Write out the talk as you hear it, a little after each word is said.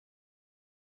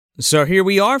So here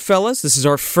we are, fellas. This is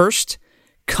our first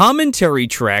commentary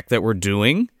track that we're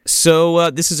doing.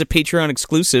 So this is a Patreon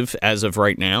exclusive as of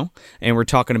right now, and we're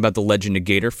talking about The Legend of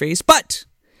Gatorface. But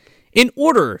in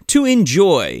order to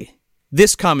enjoy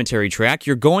this commentary track,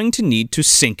 you're going to need to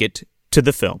sync it to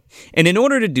the film. And in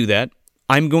order to do that,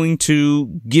 I'm going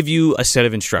to give you a set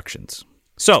of instructions.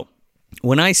 So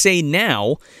when I say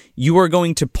now, you are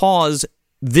going to pause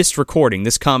this recording,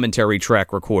 this commentary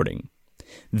track recording.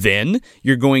 Then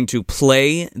you're going to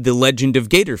play The Legend of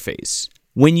Gatorface.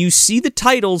 When you see the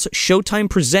titles Showtime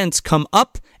Presents come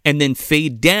up and then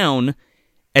fade down,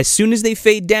 as soon as they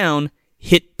fade down,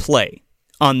 hit play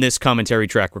on this commentary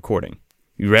track recording.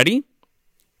 You ready?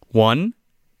 1,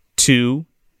 2,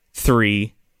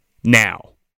 3,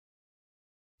 now.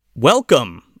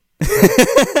 Welcome.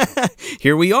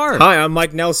 Here we are. Hi, I'm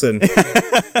Mike Nelson.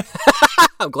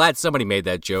 I'm glad somebody made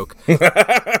that joke.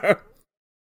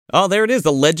 Oh, there it is.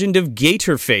 The Legend of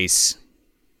Gatorface.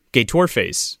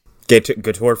 Gatorface.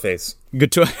 Gatorface.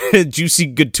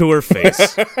 Juicy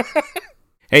Gatorface.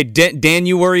 Hey, Dan,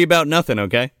 you worry about nothing,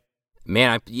 okay?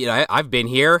 Man, I've been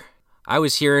here. I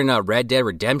was here in Red Dead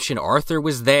Redemption. Arthur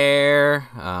was there.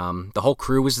 The whole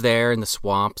crew was there in the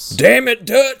swamps. Damn it,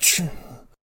 Dutch!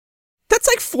 That's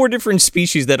like 4 different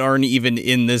species that aren't even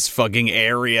in this fucking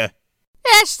area.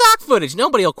 Yeah, stock footage.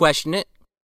 Nobody will question it.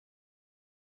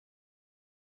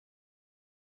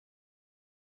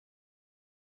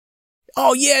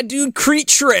 Oh yeah, dude, Creek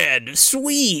Shred.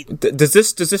 Sweet. Does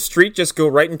this street just go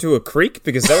right into a creek?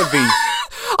 Because that would be...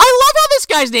 I love how this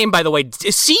guy's name, by the way.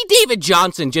 C. David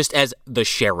Johnson just as the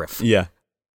sheriff. Yeah.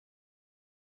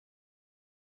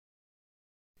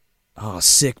 Oh,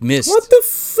 sick mist. What the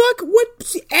fuck?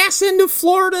 What ass end of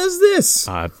Florida is this?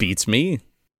 Beats me.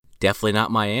 Definitely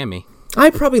not Miami.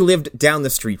 I probably lived down the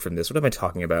street from this. What am I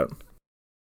talking about?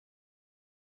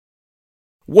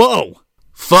 Whoa.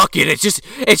 Fuck it.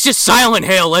 It's just Silent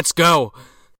Hill. Let's go.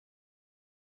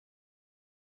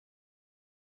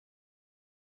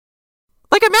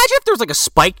 Like, imagine if there was like a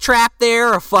spike trap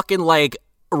there, a fucking like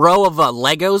row of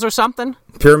Legos or something.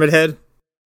 Pyramid Head?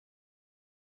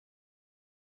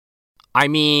 I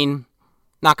mean,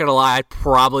 not gonna lie, I'd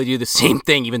probably do the same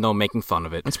thing, even though I'm making fun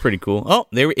of it. That's pretty cool. Oh,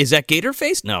 there is that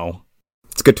Gatorface? No.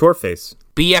 It's Gatorface.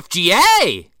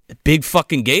 BFGA! Big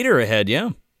fucking gator ahead, yeah.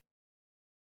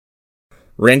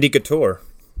 Randy Gator.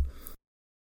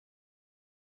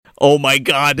 Oh my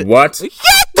god. What? Get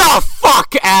the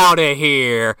fuck out of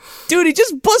here! Dude, he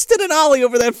just busted an ollie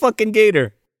over that fucking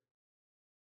gator.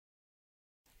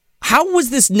 How was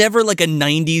this never like a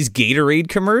 90s Gatorade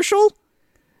commercial?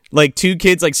 Like 2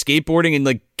 kids like skateboarding and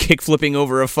like kick flipping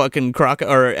over a fucking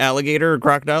or alligator or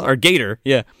crocodile or gator,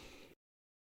 yeah.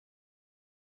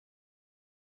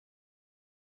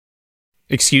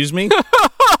 Excuse me?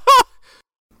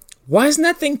 Why isn't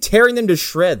that thing tearing them to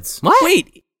shreds? What?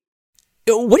 Wait,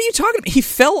 what are you talking about? He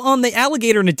fell on the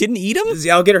alligator and it didn't eat him? Does the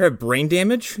alligator have brain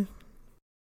damage?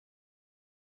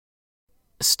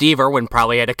 Steve Irwin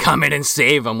probably had to come in and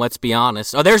save him, let's be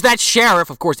honest. Oh, there's that sheriff,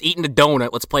 of course, eating a donut.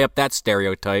 Let's play up that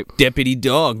stereotype. Deputy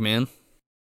dog, man.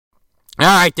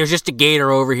 Alright, there's just a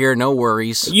gator over here, no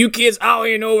worries. You kids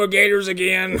always over gators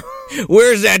again.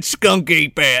 Where's that skunk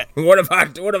ape at? What have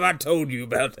I told you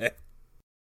about that?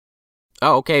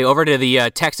 Oh, okay, over to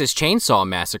the Texas Chainsaw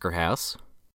Massacre house.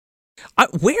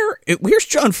 Where's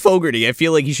John Fogerty? I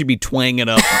feel like he should be twanging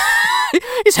up.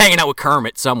 He's hanging out with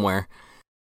Kermit somewhere.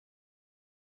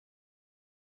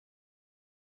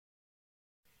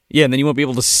 Yeah, and then you won't be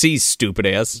able to see, stupid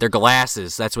ass. They're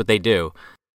glasses, that's what they do.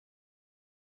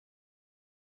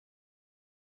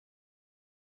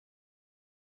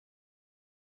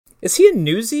 Is he a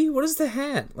newsie? What is the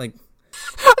hat? Like,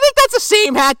 I think that's the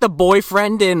same hat the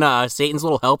boyfriend in Satan's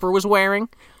Little Helper was wearing.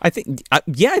 I think so.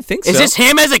 Is this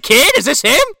him as a kid? Is this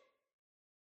him?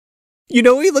 You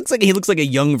know, he looks like a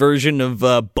young version of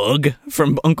Bug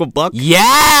from Uncle Buck. Yes!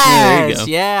 Yeah, there you go.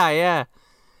 Yeah.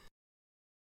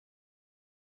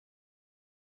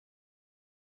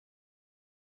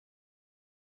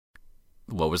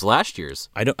 What was last year's?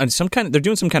 They're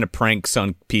doing some kind of pranks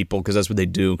on people because that's what they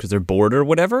do because they're bored or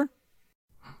whatever.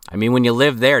 I mean, when you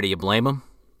live there, do you blame them?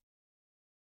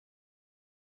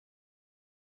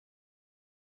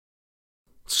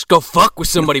 Just go fuck with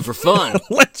somebody for fun.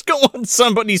 Let's go on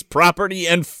somebody's property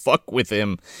and fuck with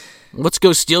him. Let's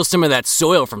go steal some of that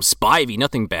soil from Spivey.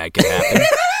 Nothing bad could happen.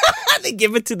 They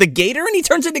give it to the gator and he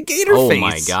turns into Gatorface. Oh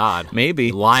my god. Maybe.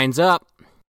 He lines up.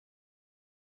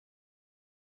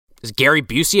 Is Gary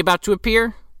Busey about to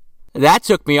appear? That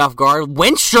took me off guard.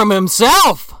 Wenstrom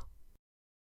himself!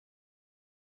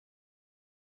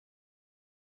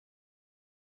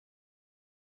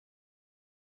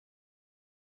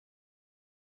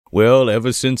 Well,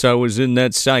 ever since I was in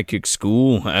that psychic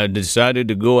school, I decided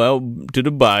to go out to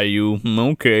the bayou.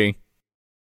 Okay.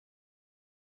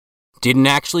 Didn't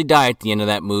actually die at the end of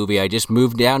that movie. I just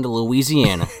moved down to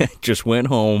Louisiana. Just went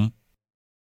home.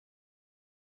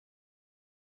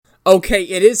 Okay,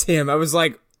 it is him. I was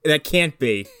like, that can't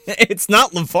be. It's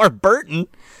not LeVar Burton.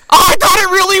 Oh, I thought it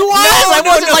really was! I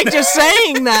wasn't just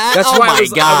saying that. That's oh why my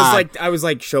God. I was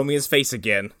like, show me his face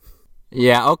again.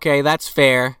 Yeah, okay, that's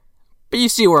fair. But you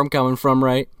see where I'm coming from,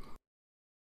 right?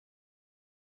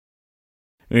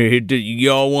 Hey,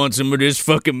 y'all want some of this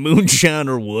fucking moonshine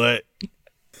or what?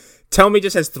 Tell me it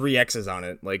just has 3 X's on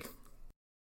it. Like,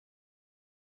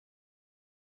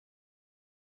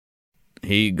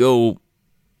 here you go.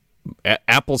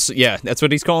 Apple, yeah, that's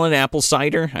what he's calling it, apple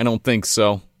cider? I don't think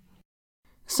so.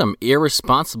 Some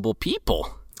irresponsible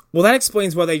people. well, that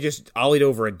explains why they just ollied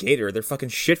over a gator. They're fucking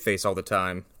shitface all the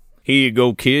time. Here you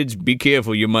go, kids. Be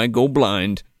careful, you might go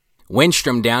blind.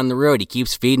 Winstrom down the road, he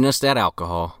keeps feeding us that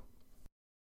alcohol.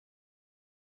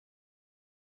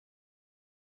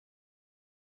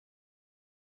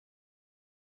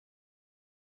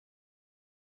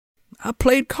 I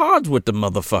played cards with the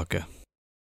motherfucker.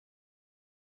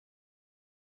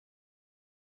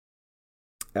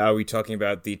 Are we talking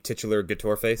about the titular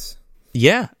guitar face?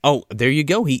 Yeah. Oh, there you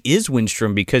go. He is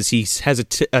Winstrom because he has a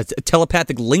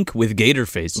telepathic link with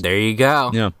Gatorface. There you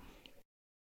go. Yeah.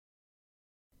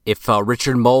 If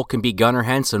Richard Mole can be Gunnar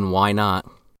Henson, why not?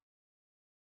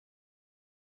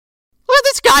 Well,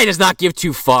 this guy does not give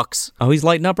 2 fucks. Oh, he's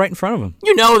lighting up right in front of him.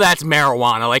 You know that's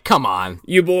marijuana. Like, come on.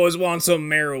 You boys want some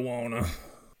marijuana?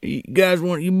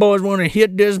 You boys want to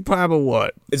hit this pipe or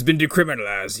what? It's been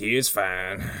decriminalized. He is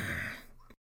fine.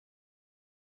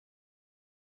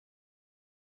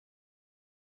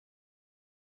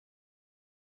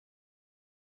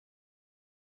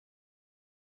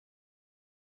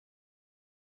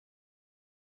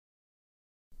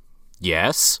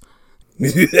 Yes. I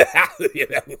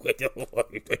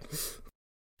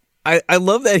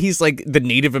love that he's like the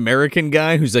Native American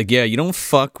guy who's like, yeah, you don't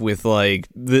fuck with like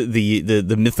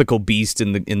the mythical beast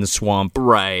in the swamp.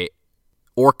 Right.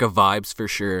 Orca vibes for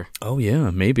sure. Oh yeah,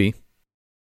 maybe.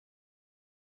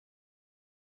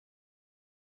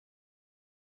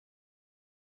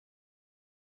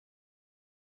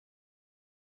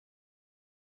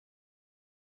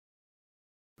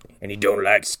 And he don't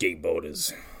like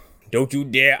skateboarders. Don't you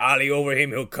dare ollie over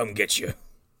him, he'll come get you.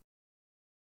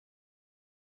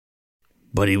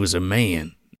 But he was a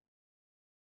man.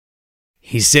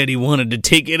 He said he wanted to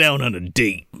take it out on a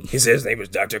date. He said his name was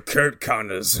Dr. Kurt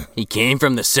Connors. He came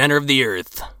from the center of the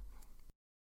earth.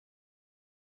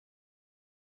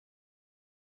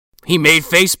 He made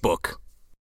Facebook.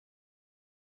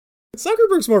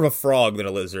 Zuckerberg's more of a frog than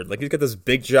a lizard. Like, he's got those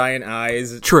big giant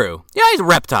eyes. True. Yeah, he's a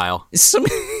reptile.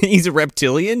 He's a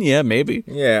reptilian? Yeah, maybe.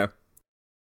 Yeah.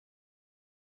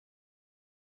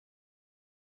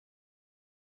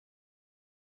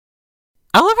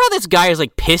 I love how this guy is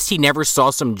like pissed he never saw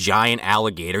some giant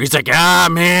alligator. He's like,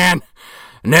 man,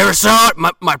 never saw it.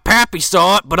 My pappy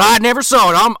saw it, but I never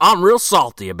saw it. I'm real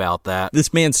salty about that.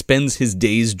 This man spends his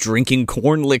days drinking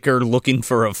corn liquor looking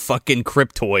for a fucking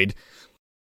cryptoid.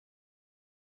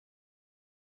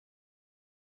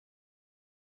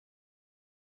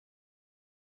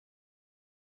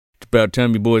 It's about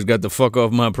time you boys got the fuck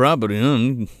off my property,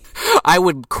 huh? I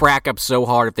would crack up so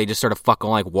hard if they just started fucking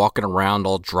like walking around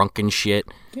all drunk and shit.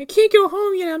 I can't go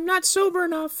home yet. I'm not sober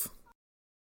enough.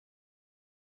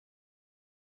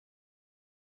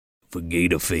 For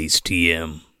Gatorface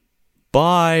TM.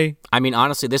 Bye. I mean,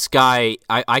 honestly, this guy,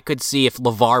 I could see if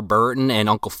LeVar Burton and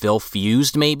Uncle Phil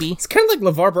fused, maybe. It's kind of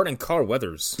like LeVar Burton and Carl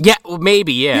Weathers. Yeah, well,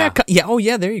 maybe, yeah. Yeah. Oh,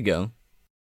 yeah, there you go.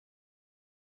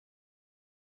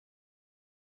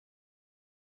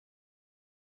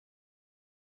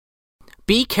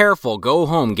 Be careful. Go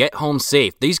home. Get home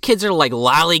safe. These kids are like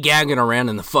lollygagging around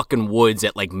in the fucking woods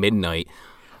at like midnight.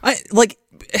 Are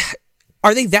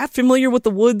they that familiar with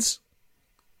the woods?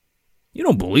 You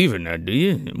don't believe in that, do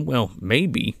you? Well,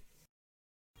 maybe.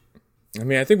 I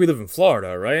mean, I think we live in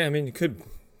Florida, right? I mean,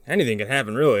 anything can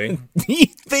happen, really.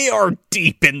 They are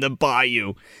deep in the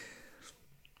bayou.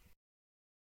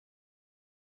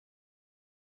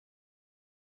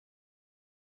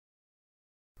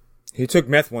 He took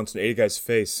meth once and ate a guy's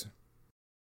face.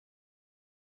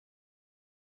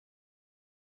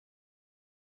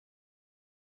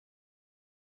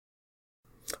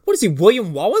 What is he,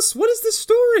 William Wallace? What is this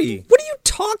story? What are you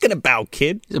talking about,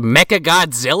 kid? Mecha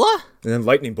Godzilla? And then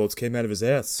lightning bolts came out of his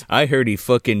ass. I heard he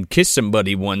fucking kissed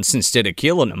somebody once instead of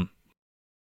killing him.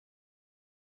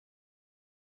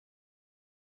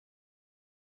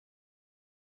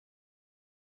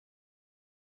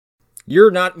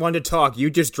 You're not one to talk. You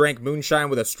just drank moonshine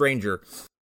with a stranger.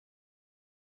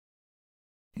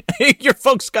 Your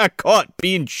folks got caught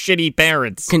being shitty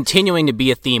parents. Continuing to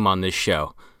be a theme on this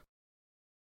show.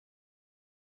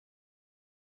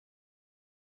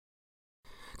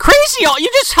 Crazy, you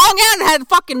just hung out and had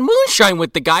fucking moonshine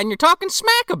with the guy and you're talking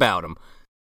smack about him.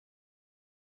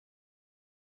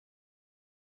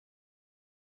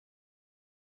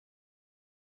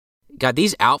 God,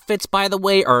 these outfits, by the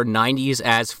way, are 90s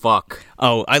as fuck.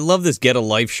 Oh, I love this Get a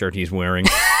Life shirt he's wearing.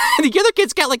 The other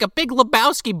kid's got like a big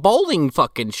Lebowski bowling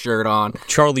fucking shirt on.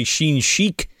 Charlie Sheen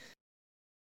chic.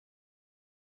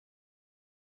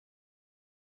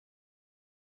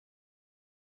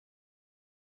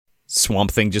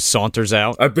 Swamp Thing just saunters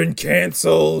out. I've been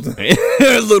canceled.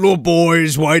 Little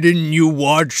boys, why didn't you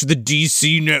watch the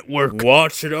DC network?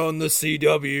 Watch it on the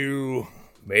CW.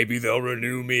 Maybe they'll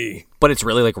renew me. But it's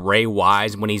really like Ray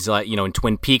Wise when he's like, in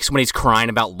Twin Peaks when he's crying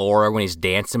about Laura when he's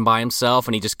dancing by himself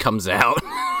and he just comes out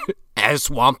as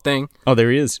Swamp Thing. Oh,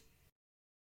 there he is.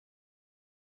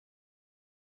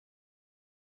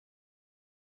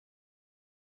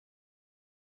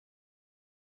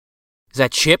 Is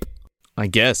that Chip? I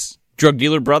guess. Drug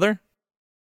dealer brother?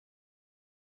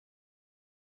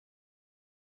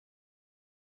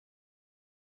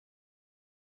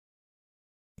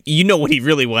 You know what he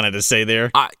really wanted to say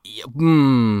there.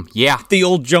 Yeah. The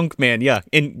old junk man, yeah,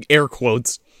 in air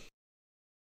quotes.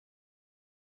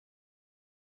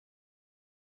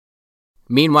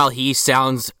 Meanwhile, he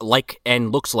sounds like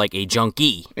and looks like a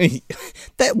junkie. He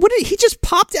just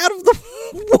popped out of the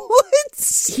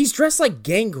woods. He's dressed like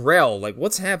Gangrel. Like,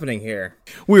 what's happening here?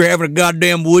 We were having a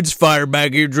goddamn woods fire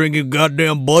back here drinking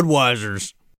goddamn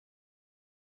Budweisers.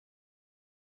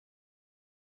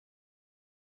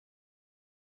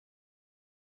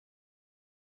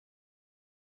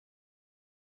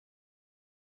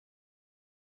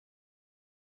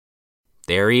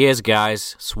 There he is,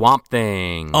 guys. Swamp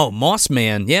Thing. Oh, Moss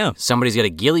Man, yeah. Somebody's got a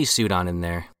ghillie suit on in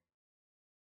there.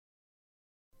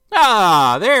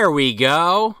 Ah, there we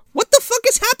go. What the fuck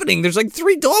is happening? There's like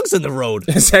 3 dogs in the road.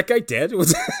 Is that guy dead?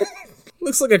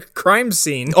 Looks like a crime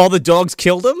scene. All the dogs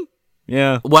killed him?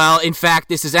 Yeah. Well, in fact,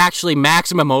 this is actually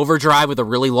Maximum Overdrive with a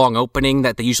really long opening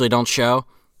that they usually don't show.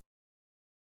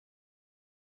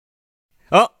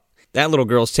 Oh, that little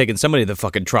girl's taking somebody to the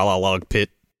fucking Trala-log pit.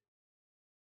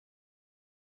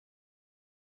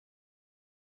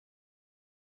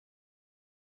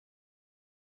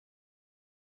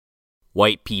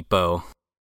 White Peepo.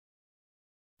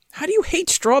 How do you hate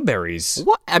strawberries?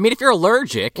 What? I mean, if you're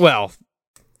allergic. Well,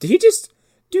 Did he just...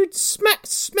 Dude,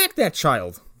 smack that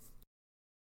child.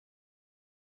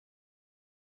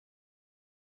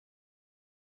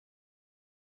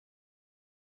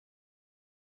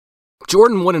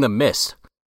 Jordan wouldn't have missed.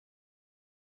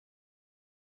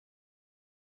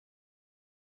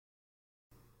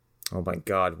 Oh my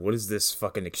god, what is this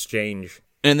fucking exchange?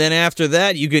 and then after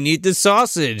that, you can eat the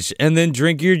sausage and then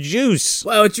drink your juice.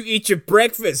 Why don't you eat your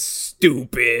breakfast,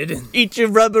 stupid? Eat your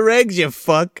rubber eggs, you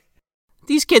fuck.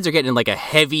 These kids are getting in like a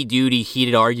heavy-duty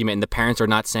heated argument and the parents are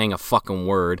not saying a fucking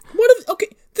word. What if... Okay,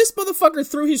 this motherfucker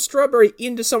threw his strawberry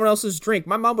into someone else's drink.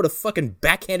 My mom would have fucking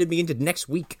backhanded me into next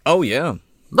week. Oh, yeah.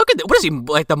 Look at that. What is he,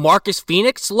 like the Marcus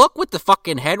Phoenix look with the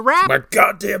fucking head wrap? My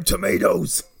goddamn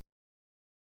tomatoes!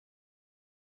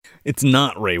 It's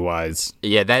not Ray Wise.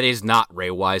 Yeah, that is not Ray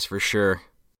Wise for sure.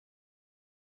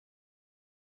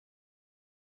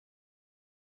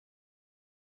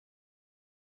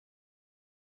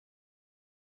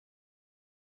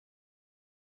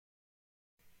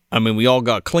 I mean, we all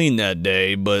got clean that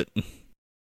day, but...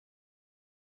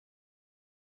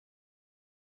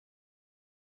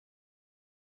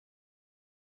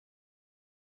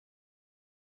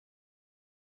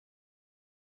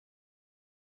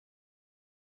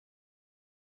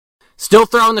 Still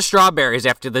throwing the strawberries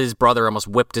after his brother almost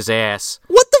whipped his ass.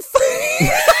 What the fuck?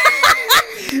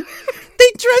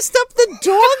 They dressed up the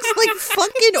dogs like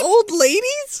fucking old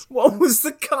ladies? What was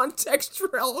the context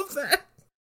for all of that?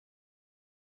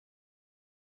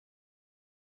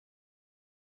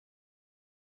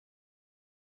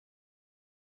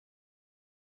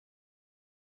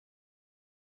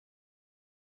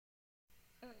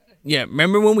 Yeah,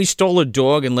 remember when we stole a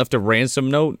dog and left a ransom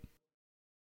note?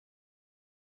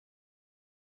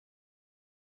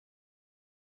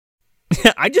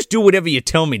 I just do whatever you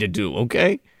tell me to do,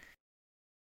 okay?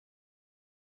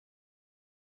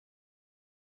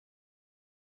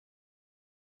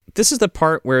 This is the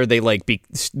part where they like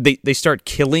they start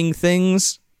killing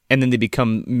things and then they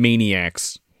become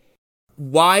maniacs.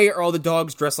 Why are all the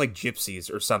dogs dressed like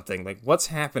gypsies or something? Like, what's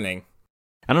happening?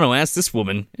 I don't know, ask this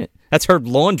woman. That's her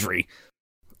laundry.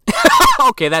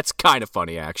 Okay, that's kind of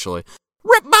funny, actually.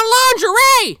 Rip my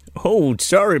lingerie! Oh,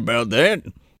 sorry about that.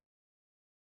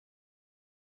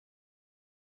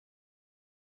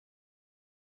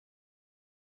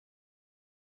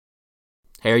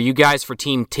 Hey, are you guys for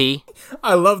Team T?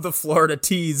 I love the Florida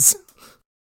teas.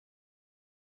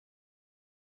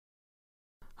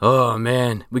 Oh,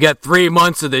 man. We got 3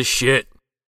 months of this shit.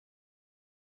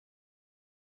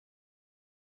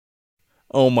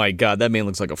 Oh my god, that man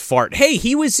looks like a fart. Hey,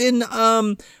 he was in,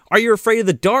 Are You Afraid of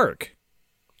the Dark?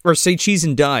 Or Say Cheese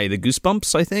and Die, the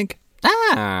Goosebumps, I think.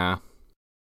 Ah.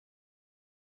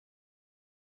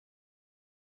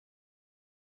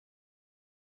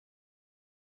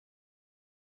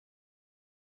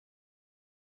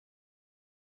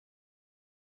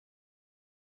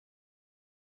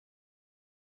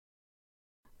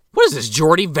 What is this,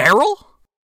 Jordy Verrill?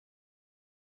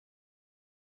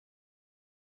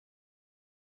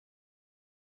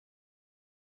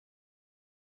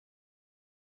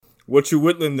 What you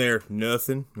whittling there?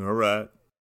 Nothing. All right.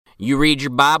 You read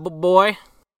your Bible, boy?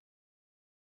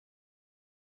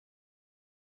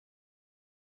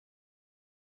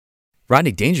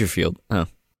 Rodney Dangerfield. Oh.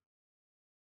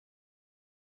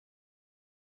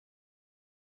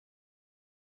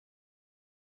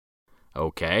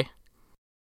 Okay.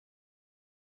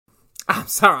 I'm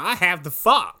sorry, I have the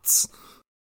farts.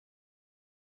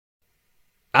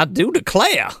 I do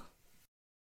declare.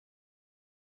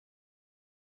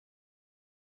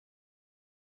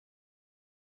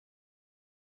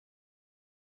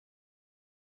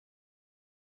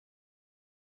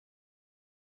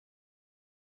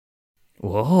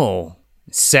 Whoa.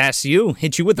 Sass you.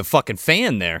 Hit you with the fucking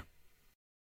fan there.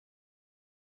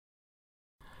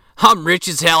 I'm rich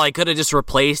as hell. I could have just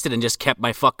replaced it and just kept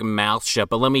my fucking mouth shut,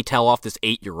 but let me tell off this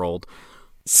 8-year-old.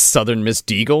 Southern Miss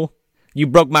Deagle? You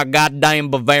broke my goddamn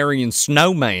Bavarian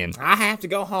snowman. I have to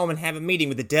go home and have a meeting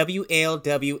with the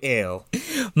WLWL.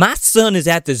 My son is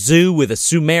at the zoo with a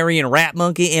Sumerian rat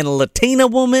monkey and a Latina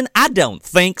woman? I don't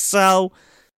think so.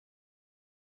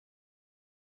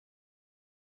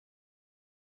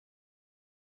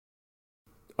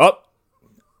 Oh.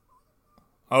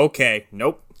 Okay,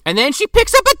 nope. And then she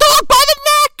picks up a dog by the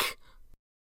neck!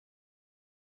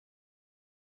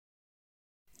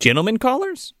 Gentlemen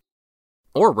callers?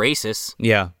 Or racist.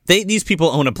 Yeah. These people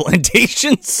own a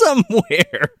plantation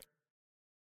somewhere.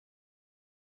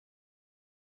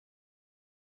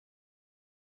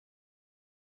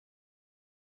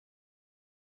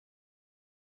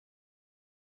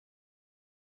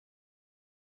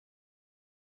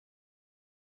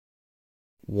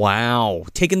 Wow.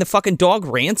 Taking the fucking dog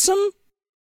ransom?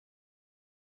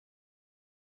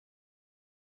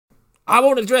 I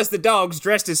won't address the dogs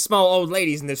dressed as small old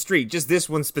ladies in the street, just this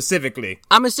one specifically.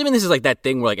 I'm assuming this is like that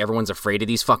thing where like everyone's afraid of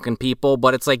these fucking people,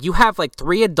 but it's like you have like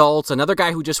 3 adults, another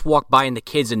guy who just walked by and the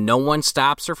kids, and no one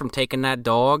stops her from taking that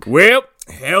dog. Well,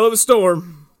 hell of a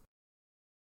storm.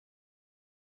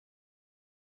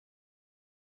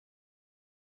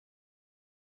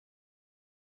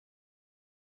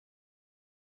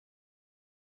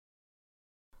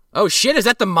 Oh shit, is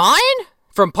that the mine?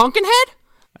 From Pumpkinhead?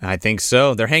 I think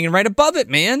so. They're hanging right above it,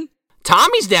 man.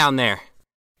 Tommy's down there.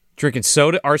 Drinking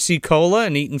soda, RC Cola,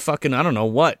 and eating fucking, I don't know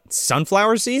what,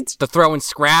 sunflower seeds? They're throwing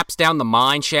scraps down the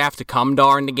mine shaft to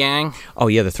Cumdar and the gang. Oh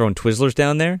yeah, they're throwing Twizzlers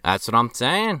down there? That's what I'm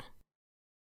saying.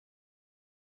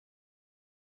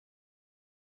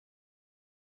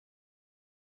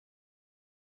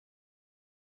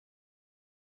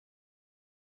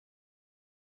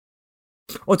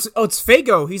 Oh, it's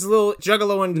Fago. He's a little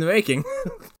juggalo in the making.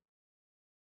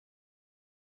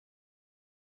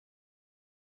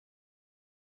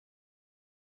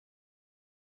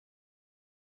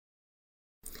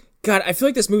 God, I feel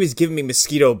like this movie's giving me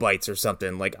mosquito bites or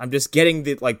something. Like, I'm just getting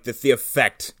the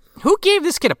effect. Who gave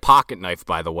this kid a pocket knife,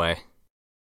 by the way?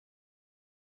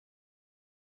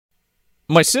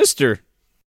 My sister.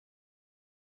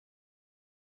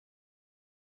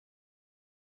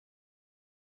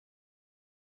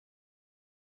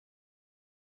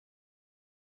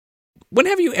 When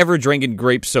have you ever drinking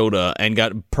grape soda and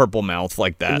got purple mouth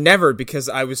like that? Never, because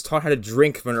I was taught how to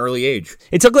drink from an early age.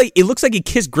 It looks like he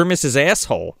kissed Grimace's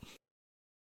asshole.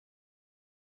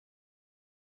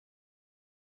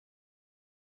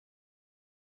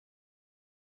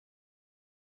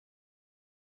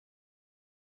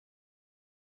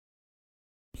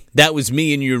 That was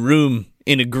me in your room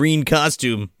in a green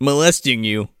costume molesting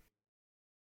you.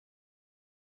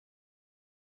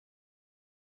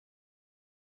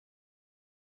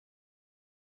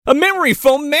 A memory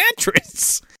foam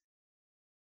mattress!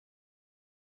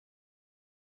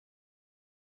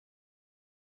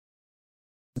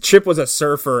 Chip was a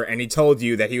surfer, and he told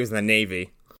you that he was in the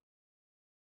Navy.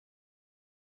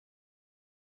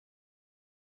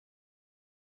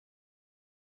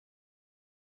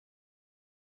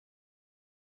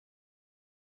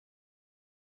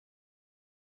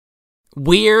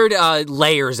 Weird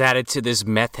layers added to this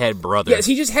meth head brother. Yes,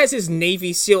 he just has his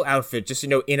Navy SEAL outfit, just,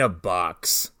 in a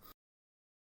box.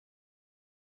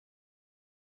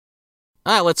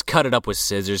 Let's cut it up with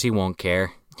scissors. He won't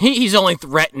care. He's only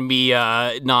threatened me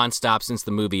nonstop since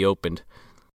the movie opened.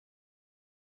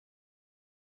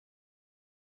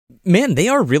 Man, they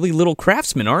are really little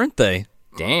craftsmen, aren't they?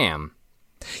 Damn.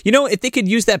 If they could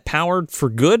use that power for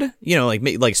good,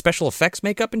 like special effects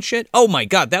makeup and shit. Oh my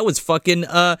god, that was fucking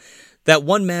that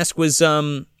one mask was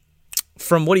from,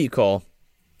 what do you call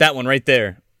that one right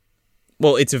there?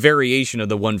 Well, it's a variation of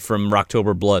the one from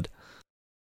Rocktober Blood.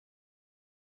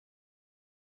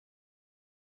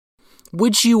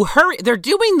 Would you hurry? They're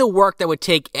doing the work that would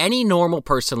take any normal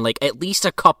person like at least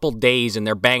a couple days, and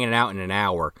they're banging it out in an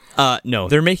hour. No,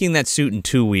 they're making that suit in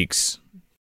 2 weeks.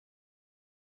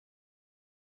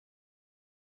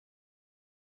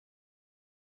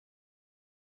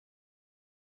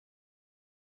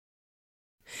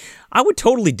 I would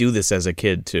totally do this as a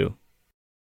kid, too.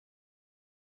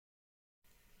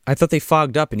 I thought they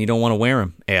fogged up and you don't want to wear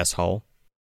them, asshole.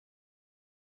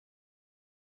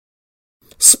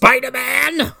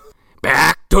 Spider-Man!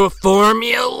 Back to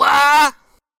formula!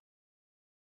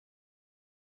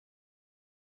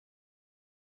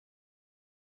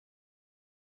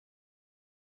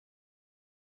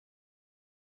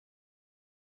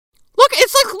 Look,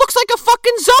 looks like a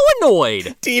fucking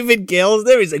Zoanoid. David Gale's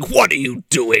there. He's like, "What are you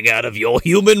doing out of your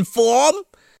human form?"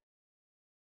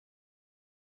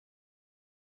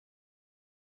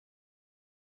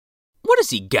 What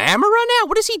is he, Gamera now?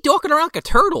 What is he walking around like a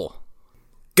turtle?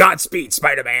 Godspeed,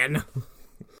 Spider-Man.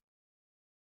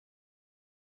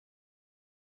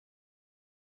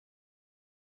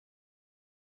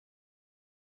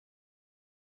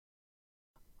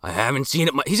 I haven't seen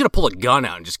it. He's gonna pull a gun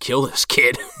out and just kill this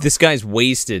kid. This guy's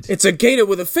wasted. It's a gator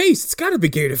with a face. It's gotta be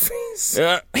Gator Face.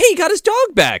 Hey, he got his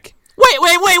dog back.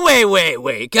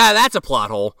 Wait. God, that's a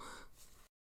plot hole.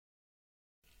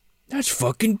 That's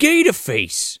fucking Gator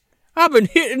Face. I've been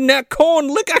hitting that corn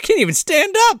lick. I can't even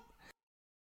stand up.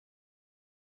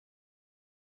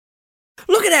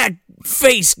 Look at that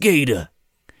face, Gator.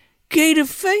 Gator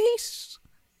Face?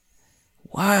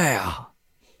 Wow.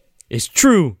 It's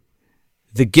true.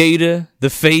 The gator, the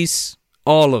face,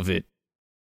 all of it.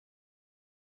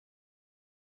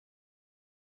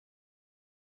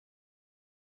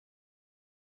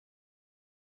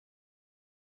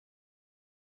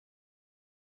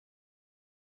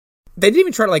 They didn't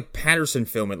even try to, Patterson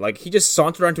film it. He just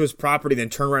sauntered onto his property, then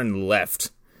turned around and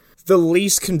left. The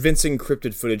least convincing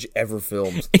cryptid footage ever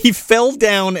filmed. He fell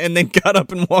down and then got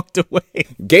up and walked away.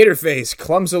 Gator Face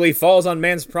clumsily falls on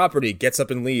man's property, gets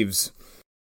up and leaves.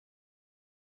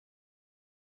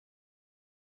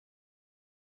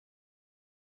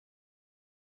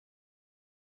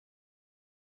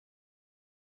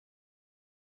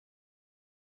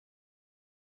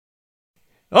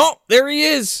 Oh, there he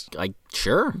is.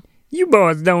 Sure. You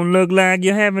boys don't look like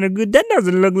you're having a good... That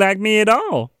doesn't look like me at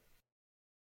all.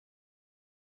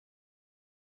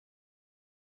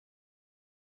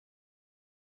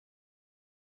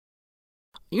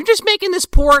 You're just making this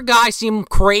poor guy seem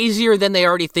crazier than they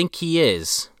already think he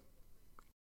is.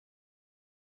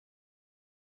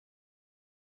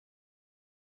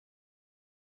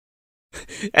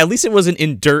 At least it wasn't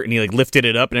in dirt and he lifted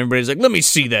it up and everybody's like, "Let me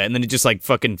see that." And then it just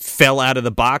fucking fell out of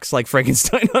the box like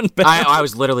Frankenstein Unbound. I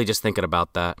was literally just thinking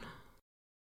about that.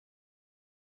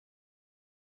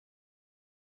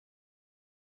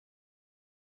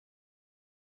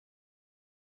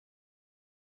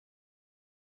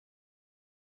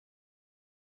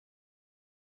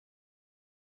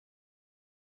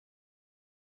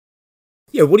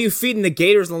 Yeah, what are you feeding the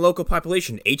gators in the local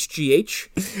population?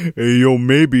 HGH? Hey, yo,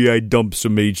 maybe I dumped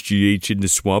some HGH in the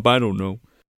swamp. I don't know.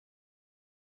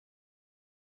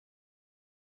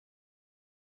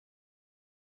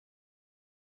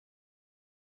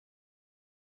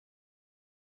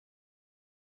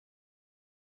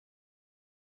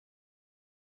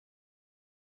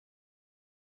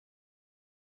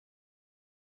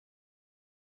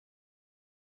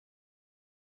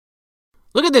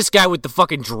 Look at this guy with the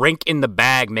fucking drink in the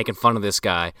bag making fun of this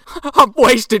guy. I'm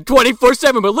wasted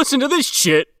 24/7, but listen to this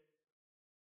shit.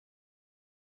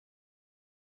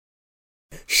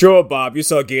 Sure, Bob, you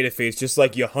saw Gator Face just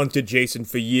like you hunted Jason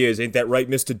for years. Ain't that right,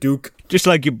 Mr. Duke? Just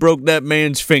like you broke that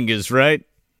man's fingers, right?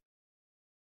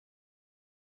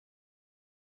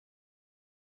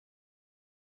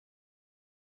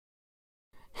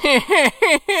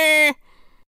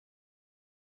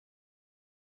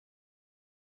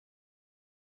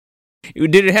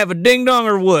 Did it have a ding dong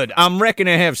or what? I'm reckon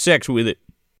I have sex with it.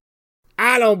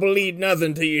 I don't believe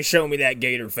nothing till you show me that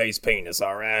gator face penis,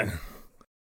 alright?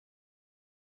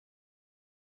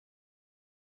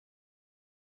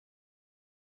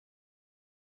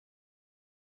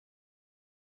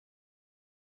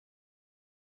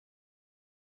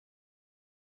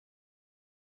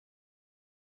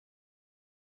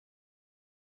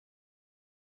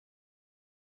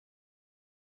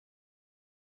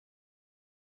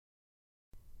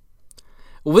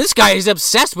 Well, this guy is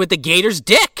obsessed with the gator's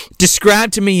dick.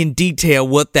 Describe to me in detail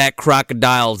what that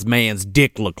crocodile's man's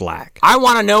dick looked like. I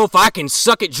want to know if I can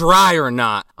suck it dry or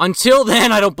not. Until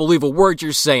then, I don't believe a word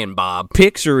you're saying, Bob.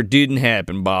 Pics or it didn't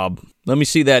happen, Bob. Let me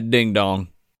see that ding dong.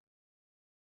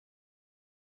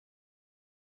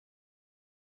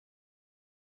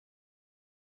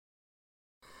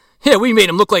 Yeah, we made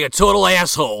him look like a total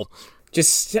asshole.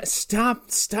 Just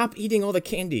stop eating all the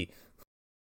candy.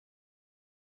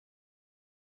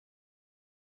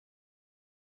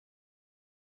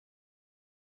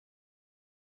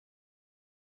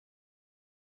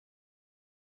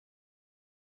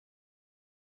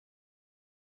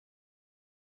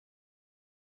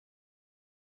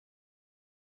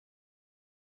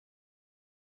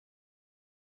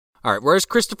 Alright, where's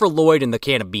Christopher Lloyd and the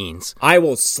can of beans? I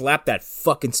will slap that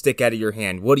fucking stick out of your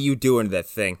hand. What are you doing to that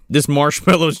thing? This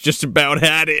marshmallow's just about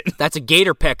had it. That's a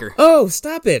gator pecker. Oh,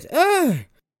 stop it. Ah!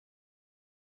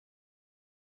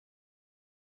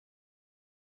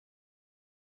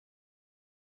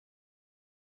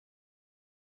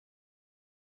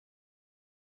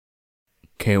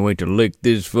 Can't wait to lick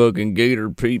this fucking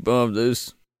gator peep off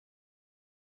this.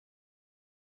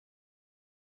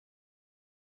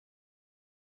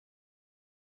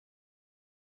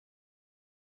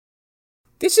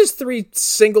 This is 3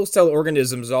 single-cell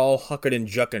organisms all hucking and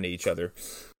jucking at each other.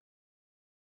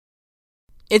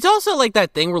 It's also like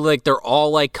that thing where like they're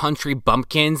all like country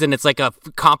bumpkins and it's like a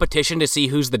competition to see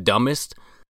who's the dumbest.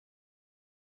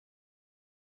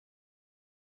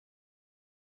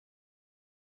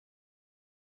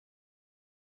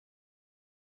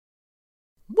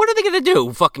 What are they gonna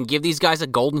do? Fucking give these guys a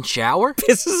golden shower?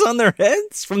 Pisses on their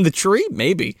heads from the tree?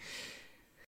 Maybe.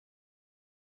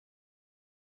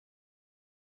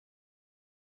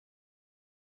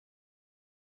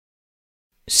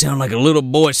 Sound like a little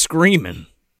boy screaming.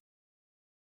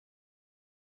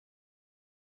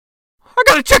 I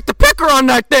gotta check the pecker on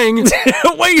that thing!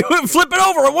 Wait, flip it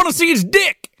over. I want to see his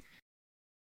dick.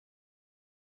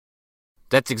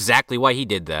 That's exactly why he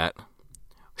did that.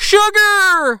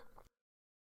 Sugar!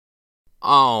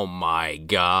 Oh my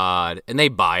god. And they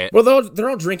buy it. Well, they're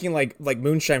all drinking like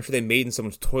moonshine after they made in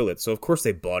someone's toilet, so of course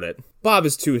they bought it. Bob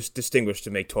is too distinguished to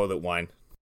make toilet wine.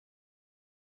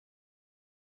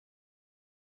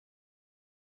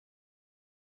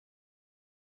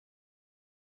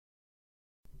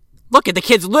 Look at the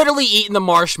kid's literally eating the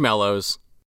marshmallows.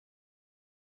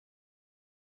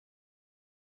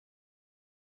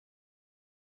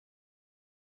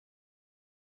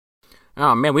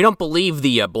 Oh man, we don't believe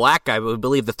the black guy, but we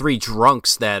believe the 3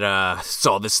 drunks that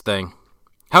saw this thing.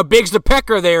 How big's the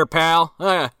pecker there, pal?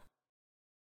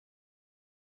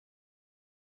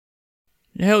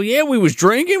 Hell yeah, we was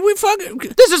drinking. We fucking...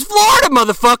 This is Florida,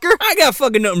 motherfucker! I got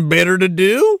fucking nothing better to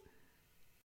do.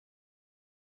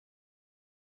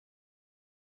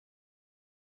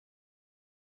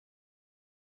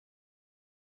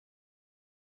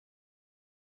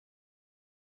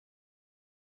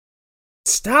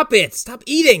 Stop it! Stop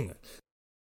eating!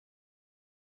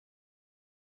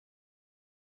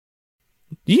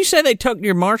 Did you say they tucked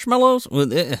your marshmallows? Well,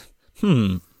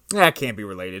 That can't be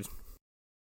related.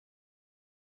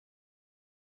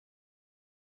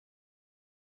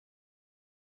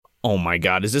 Oh my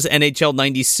god, is this NHL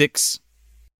 96?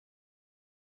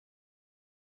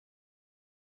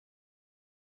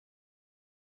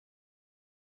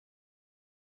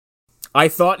 I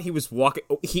thought he was walking...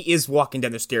 Oh, he is walking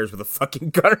down the stairs with a fucking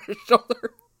gun on his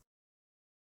shoulder.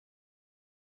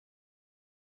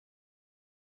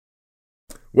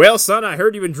 Well, son, I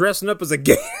heard you've been dressing up as a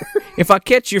gator. If I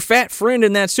catch your fat friend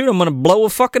in that suit, I'm gonna blow a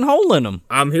fucking hole in him.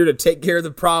 I'm here to take care of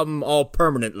the problem all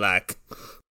permanent like.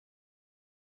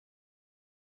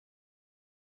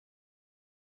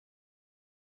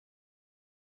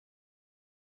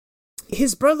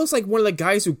 His brother looks like one of the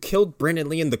guys who killed Brandon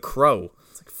Lee in The Crow.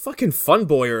 It's like fucking Fun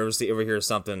Boy over here or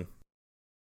something.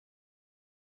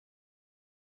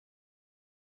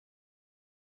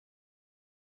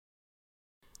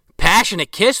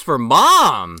 Passionate kiss for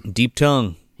mom! Deep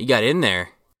tongue. He got in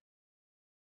there.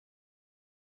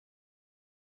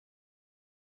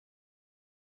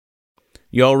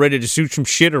 Y'all ready to shoot some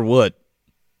shit or what?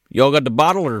 Y'all got the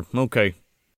bottle or okay?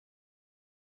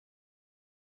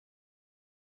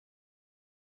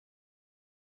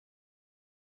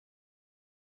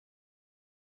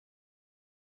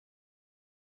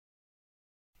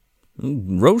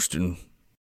 Roasting.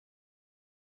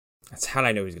 That's how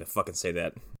I know he's gonna fucking say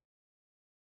that.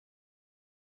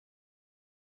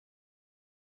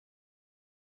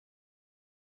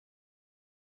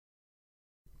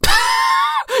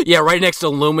 Yeah, right next to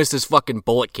Loomis's fucking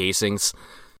bullet casings.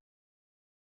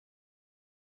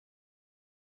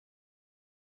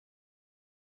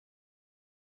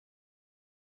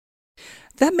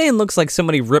 That man looks like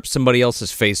somebody ripped somebody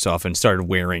else's face off and started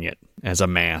wearing it as a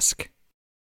mask.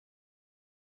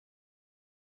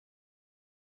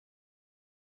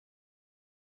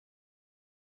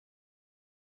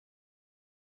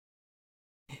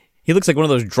 He looks like one of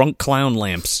those drunk clown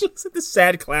lamps. Looks like the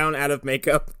sad clown out of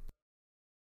makeup.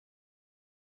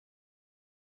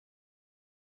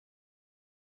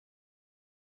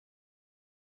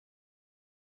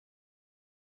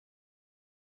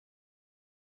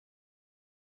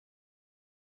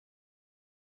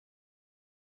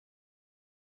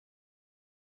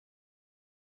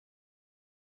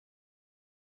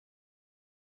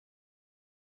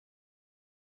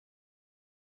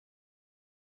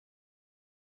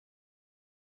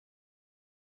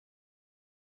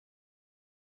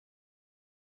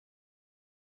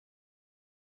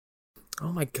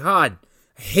 Oh my god.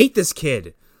 I hate this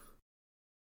kid.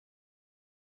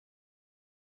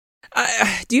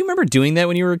 Do you remember doing that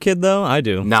when you were a kid, though? I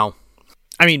do. No.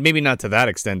 I mean, maybe not to that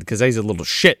extent, because he's a little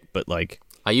shit, but like...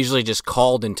 I usually just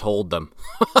called and told them.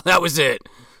 That was it.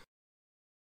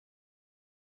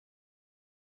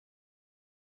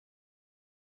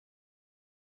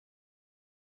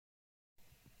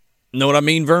 Know what I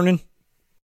mean, Vernon?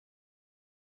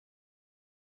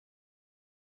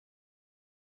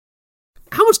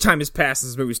 How much time has passed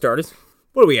since this movie started?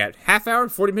 What are we at? Half hour?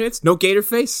 40 minutes? No gator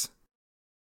face?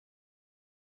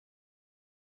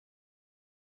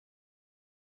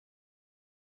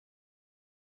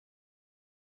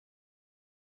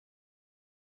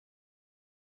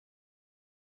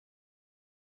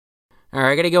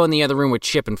 Alright, I gotta go in the other room with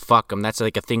Chip and fuck him. That's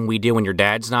like a thing we do when your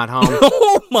dad's not home.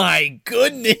 Oh my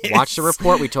goodness! Watch the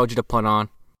report we told you to put on.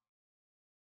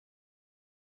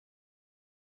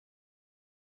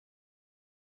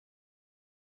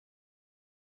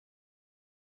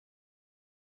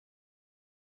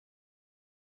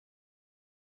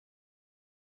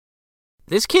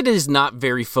 This kid is not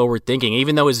very forward-thinking,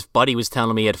 even though his buddy was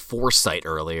telling me he had foresight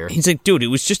earlier. He's like, dude, it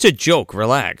was just a joke.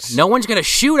 Relax. No one's gonna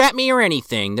shoot at me or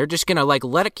anything. They're just gonna,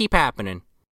 let it keep happening.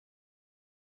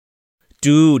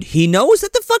 Dude, he knows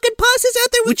that the fucking posse's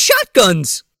out there with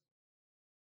shotguns.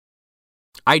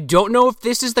 I don't know if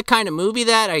this is the kind of movie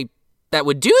that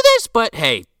would do this, but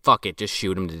hey, fuck it. Just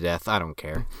shoot him to death. I don't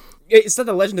care. It's not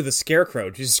the Legend of the Scarecrow.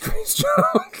 Jesus Christ,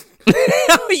 John.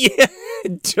 Oh, yeah.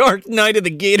 Dark Knight of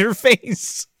the Gator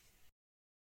Face.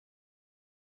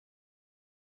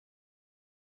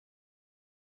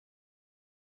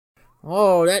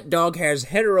 Oh, that dog has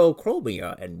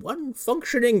heterochromia and one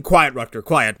functioning... Quiet, Rutger,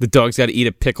 quiet. The dog's got to eat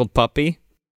a pickled puppy.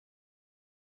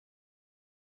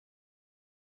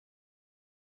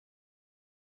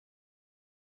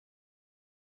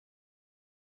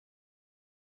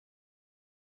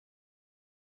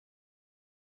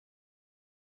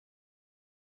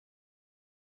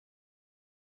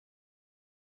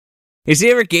 Is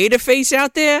there a gator face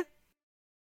out there?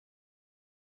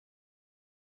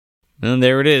 And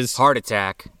there it is. Heart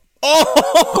attack. Oh!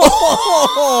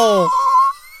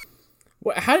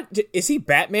 What, is he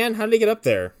Batman? How did he get up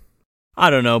there? I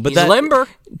don't know, but He's limber.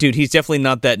 Dude, he's definitely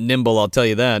not that nimble, I'll tell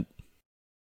you that.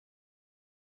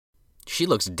 She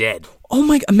looks dead. Oh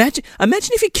my god, imagine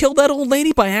if he killed that old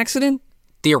lady by accident.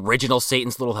 The original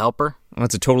Satan's Little Helper. Well,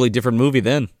 that's a totally different movie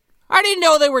then. I didn't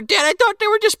know they were dead. I thought they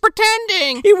were just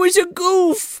pretending. It was a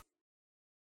goof.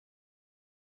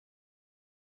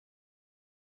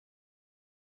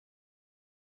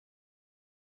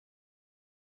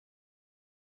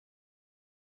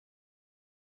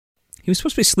 He was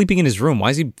supposed to be sleeping in his room. Why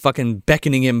is he fucking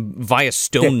beckoning him via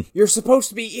stone? You're supposed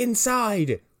to be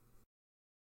inside.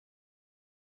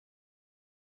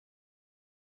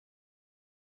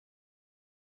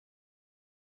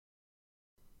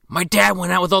 My dad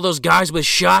went out with all those guys with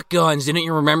shotguns. Didn't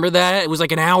you remember that? It was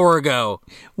like an hour ago.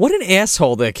 What an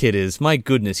asshole that kid is. My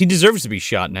goodness. He deserves to be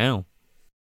shot now.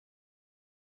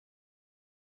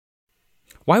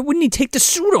 Why wouldn't he take the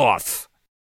suit off?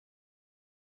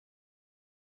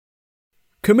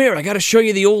 Come here, I gotta show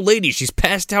you the old lady. She's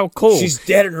passed out cold. She's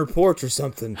dead in her porch or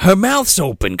something. Her mouth's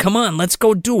open. Come on, let's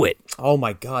go do it. Oh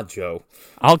my god, Joe.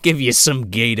 I'll give you some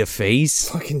gator face.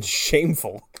 Fucking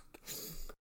shameful.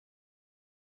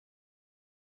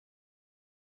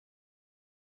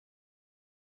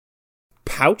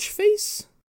 Pouch face?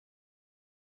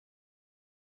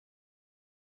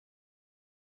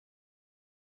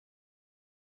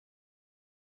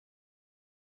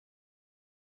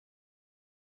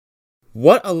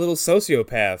 What a little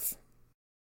sociopath.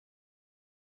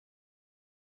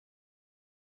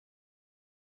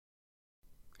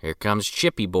 Here comes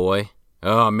Chippy Boy.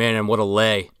 Oh man, and what a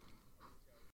lay.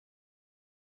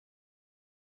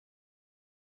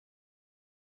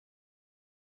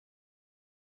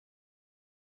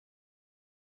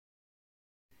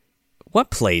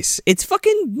 What place? It's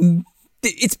fucking...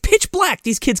 It's pitch black.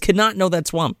 These kids cannot know that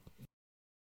swamp.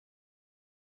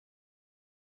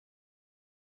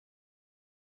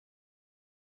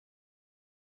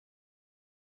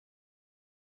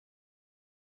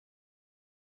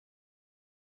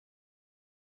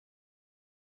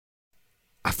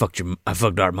 I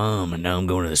fucked our mom, and now I'm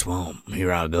going to the swamp.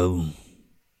 Here I go.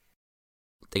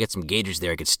 They got some gators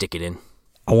there I could stick it in.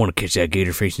 I want to catch that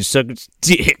gator face and suck its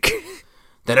dick.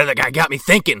 That other guy got me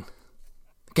thinking.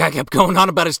 The guy kept going on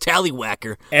about his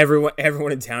tallywhacker.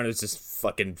 Everyone in town is just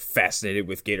fucking fascinated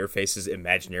with Gatorface's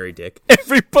imaginary dick.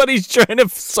 Everybody's trying to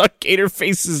suck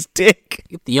Gatorface's dick.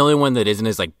 The only one that isn't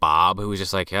is like Bob, who's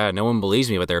just like, no one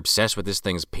believes me, but they're obsessed with this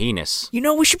thing's penis. You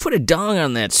know, we should put a dong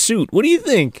on that suit. What do you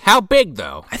think? How big,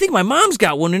 though? I think my mom's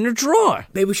got one in her drawer.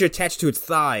 Maybe we should attach to its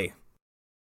thigh.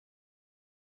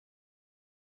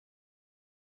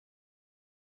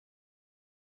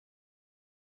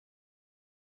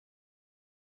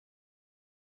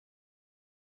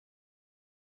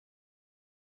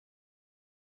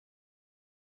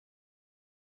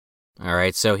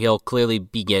 Alright, so he'll clearly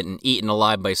be getting eaten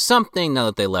alive by something now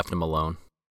that they left him alone.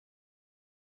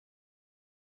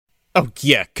 Oh,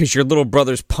 yeah, because your little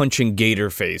brother's punching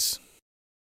Gatorface.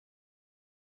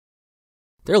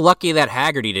 They're lucky that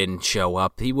Haggerty didn't show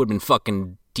up. He would have been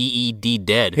fucking DED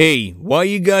dead. Hey, why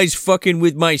you guys fucking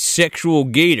with my sexual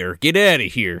gator? Get out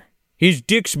of here. His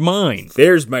dick's mine.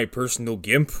 There's my personal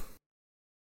gimp.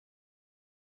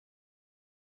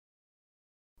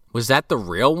 Was that the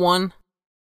real one?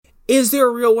 Is there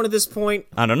a real one at this point?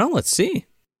 I don't know, let's see.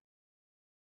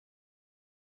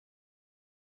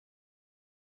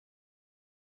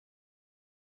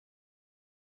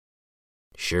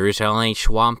 Sure as hell ain't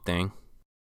Swamp Thing.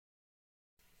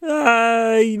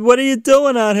 What are you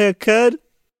doing out here, kid?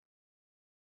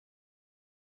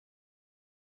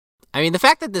 I mean, the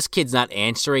fact that this kid's not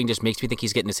answering just makes me think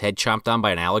he's getting his head chomped on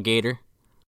by an alligator.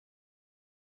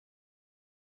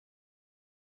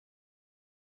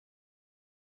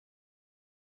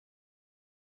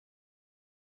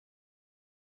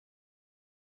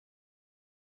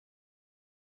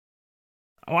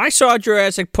 Oh, I saw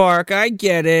Jurassic Park. I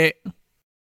get it.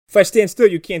 If I stand still,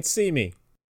 you can't see me.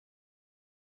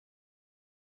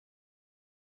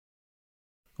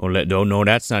 Oh, no,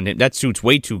 that's not it. That suit's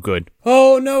way too good.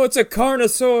 Oh no, it's a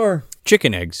carnosaur.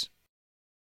 Chicken eggs.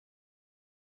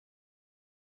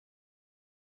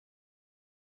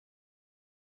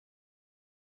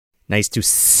 Nice to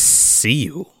see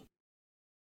you.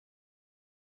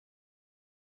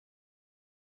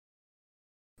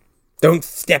 Don't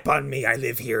step on me, I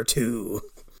live here too.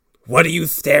 What are you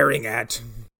staring at?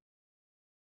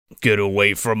 Get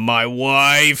away from my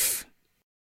wife.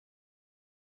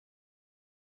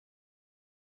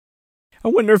 I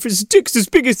wonder if his dick's as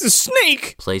big as the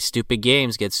snake. Play stupid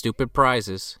games, get stupid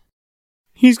prizes.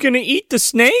 He's gonna eat the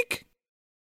snake?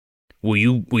 Will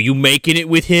you making it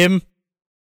with him?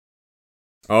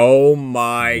 Oh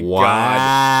my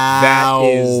god. That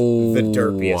is the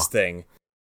derpiest thing.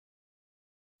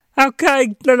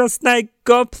 Okay, little snake,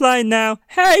 go play now.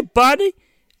 Hey, buddy,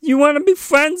 you want to be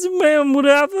friends with me and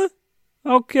whatever?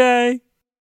 Okay.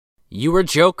 You were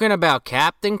joking about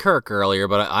Captain Kirk earlier,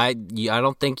 but I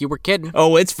don't think you were kidding.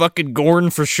 Oh, it's fucking Gorn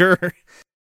for sure.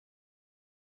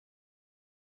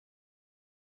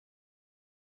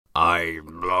 I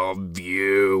love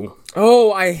you.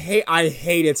 Oh, I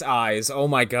hate its eyes. Oh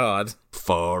my god.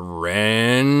 Farenda.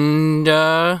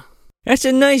 That's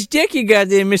a nice dick you got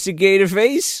there, Mr.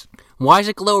 Gatorface. Why does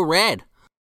it glow red?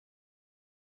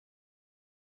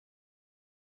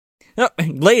 Oh,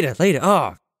 later.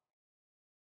 Oh.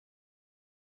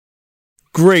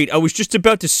 Great, I was just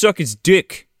about to suck his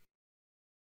dick.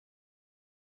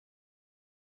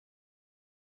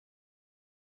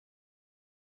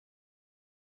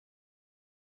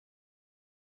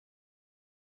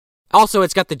 Also,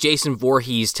 it's got the Jason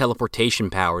Voorhees teleportation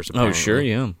powers, apparently. Oh, sure,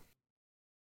 yeah.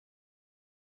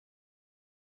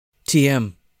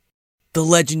 TM. The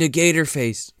Legend of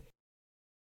Gatorface.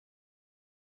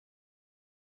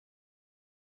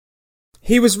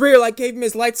 He was real. I gave him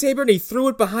his lightsaber and he threw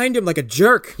it behind him like a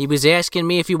jerk. He was asking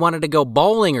me if he wanted to go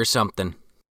bowling or something.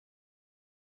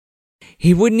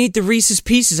 He wouldn't eat the Reese's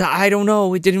Pieces. I don't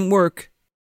know. It didn't work.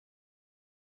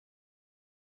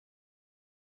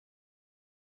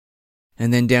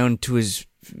 And then down to his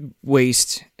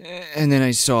waist. And then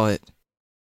I saw it.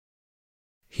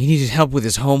 He needed help with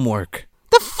his homework.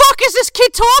 The fuck is this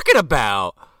kid talking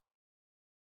about?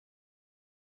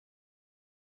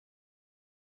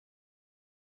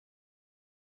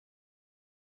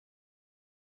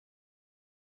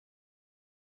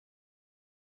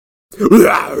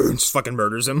 Just fucking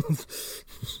murders him.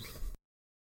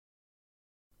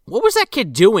 What was that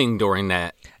kid doing during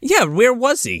that? Yeah, where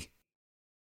was he?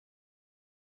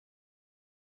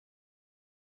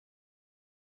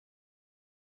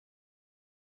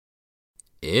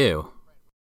 Ew.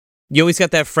 You always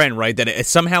got that friend, right, that it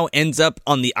somehow ends up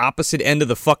on the opposite end of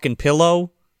the fucking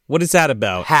pillow? What is that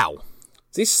about? How?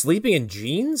 Is he sleeping in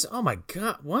jeans? Oh my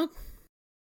god, what?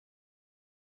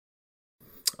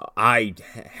 I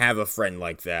have a friend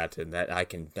like that, and that I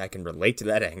can relate to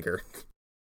that anger.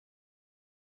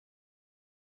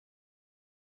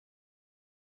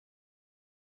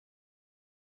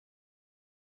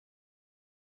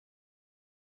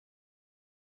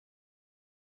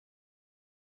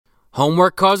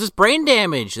 Homework causes brain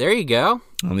damage. There you go.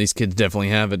 Well, these kids definitely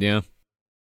have it, yeah.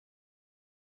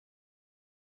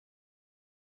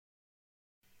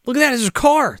 Look at that, there's a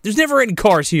car. There's never any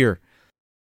cars here.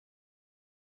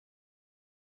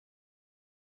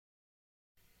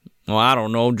 Well, I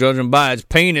don't know. Judging by his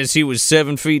penis, he was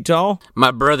 7 feet tall.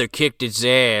 My brother kicked his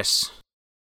ass.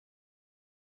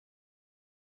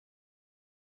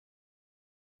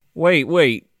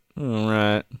 Wait. All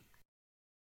right.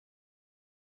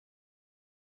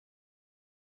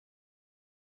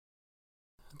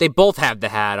 They both have the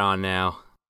hat on now.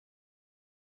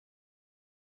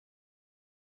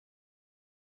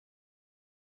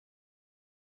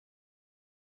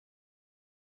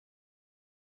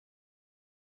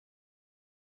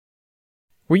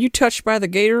 Were you touched by the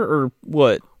gator or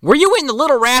what? Were you in the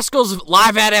Little Rascals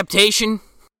live adaptation?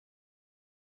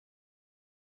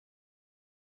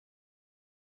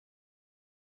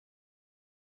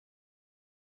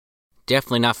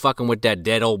 Definitely not fucking with that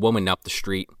dead old woman up the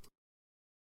street.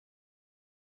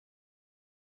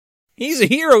 He's a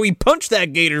hero. He punched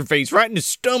that gator face right in his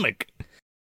stomach.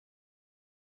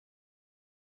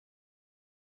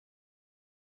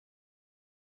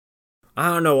 I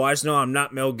don't know. I just know I'm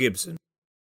not Mel Gibson.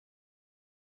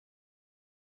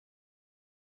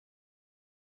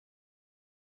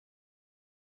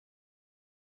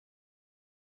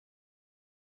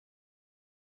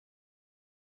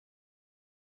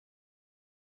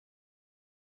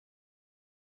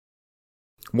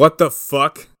 What the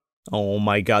fuck? Oh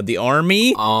my god, the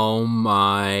army? Oh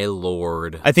my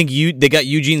lord. I think they got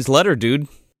Eugene's letter, dude.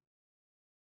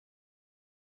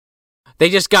 They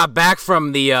just got back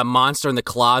from the monster in the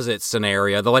closet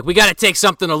scenario. They're like, we gotta take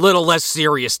something a little less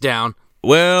serious down.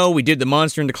 Well, we did the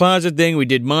monster in the closet thing, we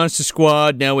did Monster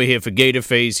Squad, now we're here for Gator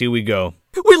Face, here we go.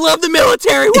 We love the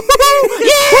military!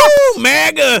 Yeah! Woo,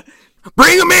 MAGA!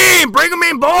 Bring them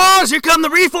in, boys! Here come the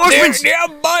reinforcements! There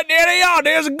they are,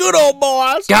 there's a good old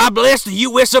boys! God bless the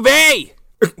U.S. of A!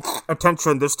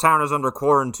 Attention, this town is under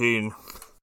quarantine.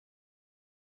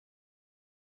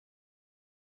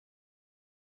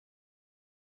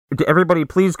 Everybody,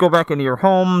 please go back into your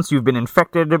homes. You've been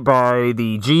infected by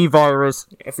the G virus.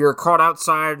 If you're caught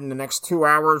outside in the next 2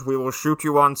 hours, we will shoot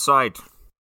you on sight.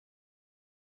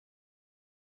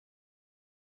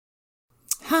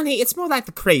 Honey, it's more like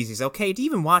the crazies, okay? Do you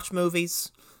even watch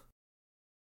movies?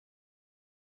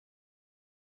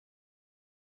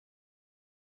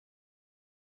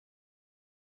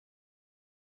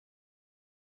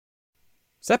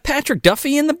 Is that Patrick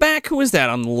Duffy in the back? Who is that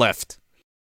on the left?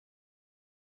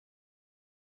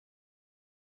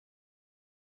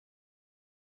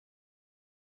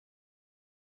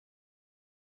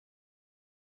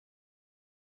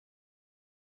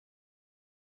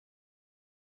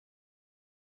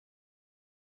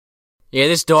 Yeah,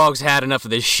 this dog's had enough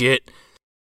of this shit.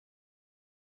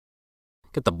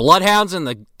 Got the bloodhounds and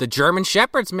the German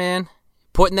shepherds, man.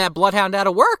 Putting that bloodhound out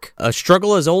of work. A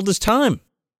struggle as old as time.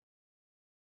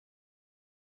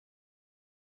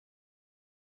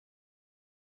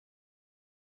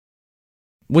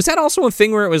 Was that also a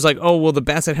thing where it was like, oh, well, the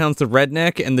Basset Hound's the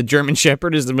redneck and the German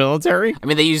Shepherd is the military? I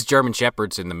mean, they use German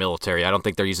Shepherds in the military. I don't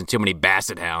think they're using too many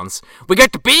Basset Hounds. We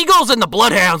got the Beagles and the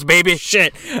Bloodhounds, baby.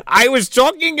 Shit, I was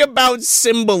talking about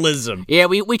symbolism. Yeah,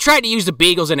 we tried to use the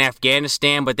Beagles in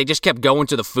Afghanistan, but they just kept going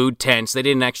to the food tents. They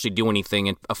didn't actually do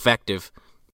anything effective.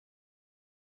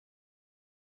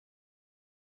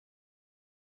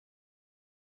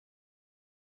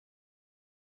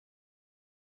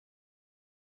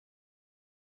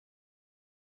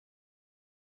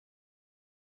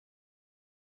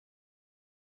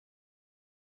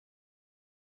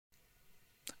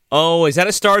 Oh, is that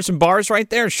a Stars and Bars right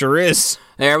there? Sure is.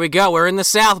 There we go. We're in the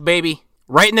South, baby.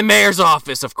 Right in the mayor's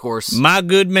office, of course. My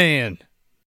good man.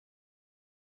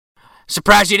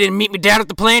 Surprised you didn't meet me down at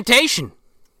the plantation.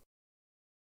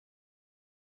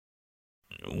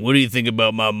 What do you think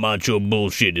about my macho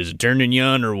bullshit? Is it turning you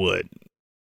on or what?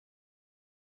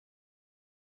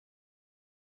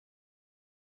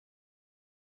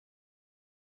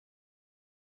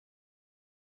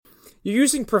 You're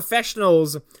using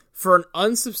professionals for an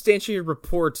unsubstantiated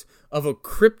report of a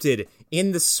cryptid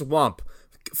in the swamp.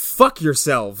 Fuck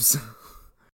yourselves.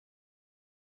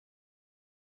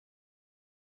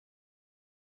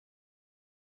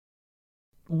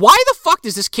 Why the fuck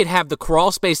does this kid have the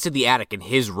crawl space to the attic in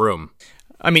his room?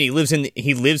 I mean,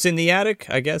 he lives in the attic,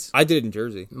 I guess. I did it in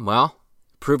Jersey. Well,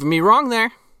 proving me wrong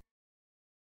there.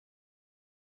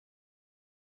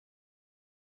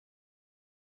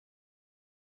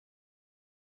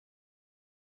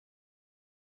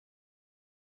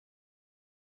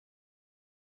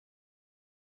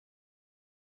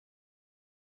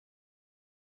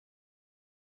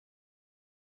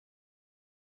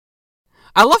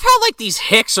 I love how, like, these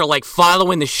hicks are, like,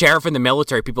 following the sheriff and the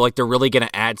military people like they're really going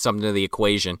to add something to the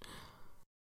equation.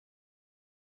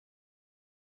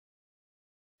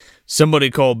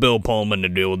 Somebody call Bill Pullman to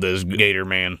deal with this gator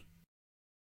man.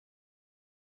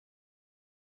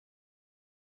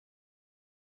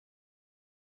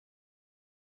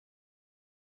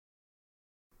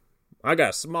 I got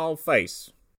a small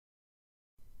face.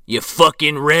 You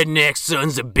fucking redneck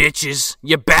sons of bitches.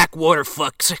 You backwater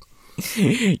fucks.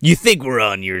 You think we're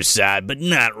on your side, but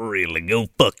not really. Go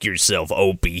fuck yourself,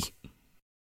 Opie.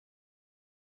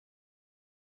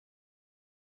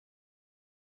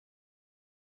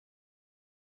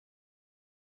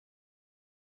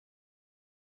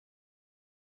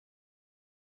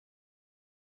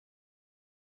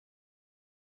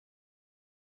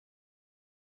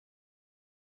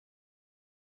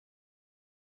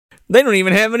 They don't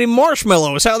even have any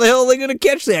marshmallows. How the hell are they going to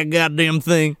catch that goddamn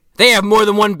thing? They have more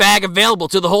than one bag available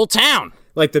to the whole town.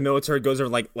 Like the military goes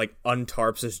over and like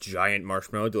untarps this giant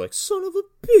marshmallow. They're like, son of a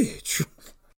bitch.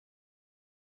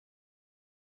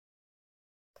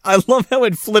 I love how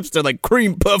it flips to like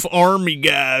cream puff army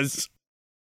guys.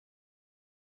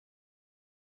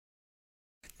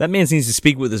 That man seems to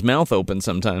speak with his mouth open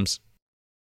sometimes.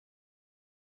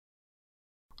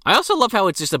 I also love how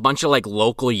it's just a bunch of, like,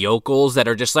 local yokels that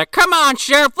are just like, come on,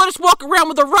 Sheriff, let us walk around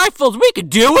with the rifles. We could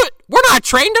do it. We're not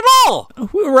trained at all.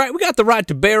 We're right. We got the right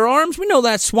to bear arms. We know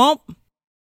that swamp.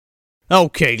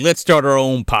 Okay, let's start our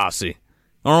own posse.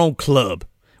 Our own club.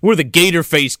 We're the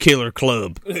Gatorface Killer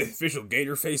Club. Official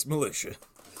Gatorface militia.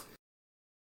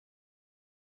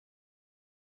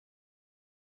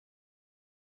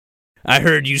 I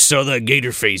heard you saw that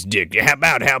Gatorface dick.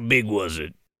 How big was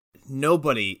it?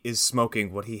 Nobody is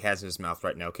smoking what he has in his mouth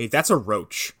right now, okay? That's a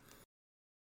roach.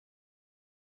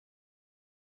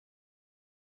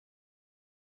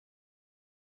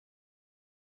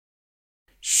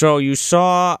 So you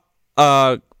saw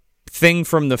a thing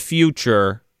from the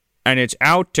future, and it's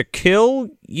out to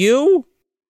kill you?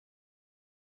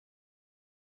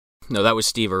 No, that was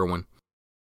Steve Irwin.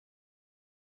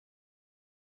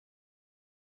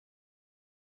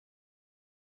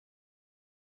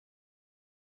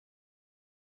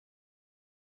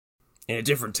 In a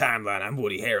different timeline, I'm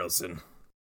Woody Harrelson.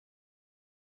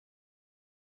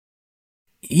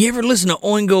 You ever listen to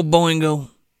Oingo Boingo?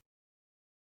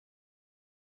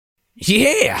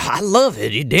 Yeah, I love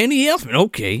it. Danny Elfman,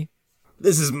 okay.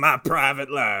 This is my private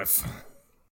life.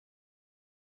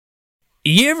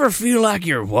 You ever feel like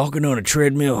you're walking on a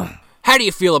treadmill? How do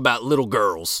you feel about little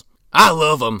girls? I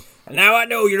love them. Now I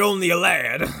know you're only a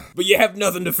lad, but you have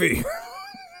nothing to fear.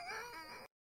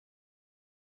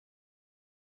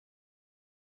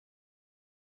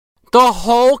 The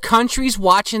whole country's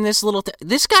watching this little...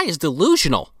 This guy is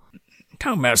delusional.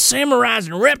 Talking about samurais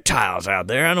and reptiles out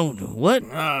there. I don't know what.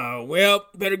 Well,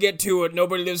 better get to it.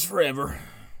 Nobody lives forever.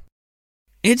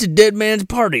 It's a dead man's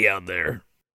party out there.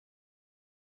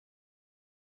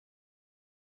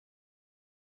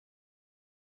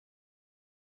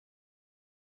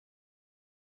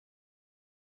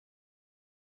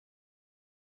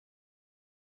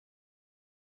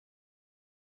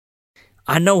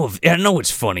 I know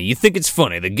it's funny. You think it's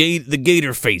funny, the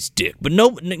gator face dick. But no,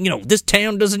 this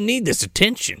town doesn't need this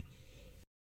attention.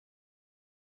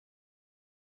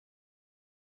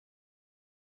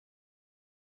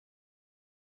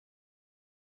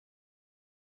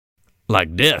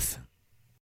 Like death.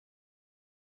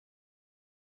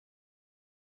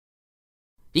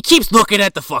 He keeps looking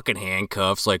at the fucking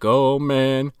handcuffs like, oh,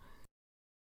 man.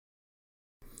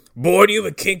 Boy, do you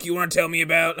have a kink you want to tell me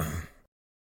about?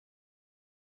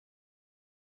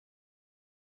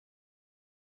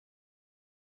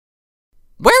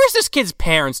 Where is this kid's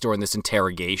parents during this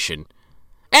interrogation?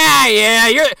 Yeah,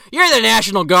 you're the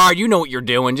National Guard. You know what you're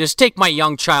doing. Just take my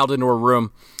young child into a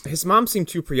room. His mom seemed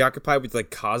too preoccupied with,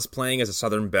 cosplaying as a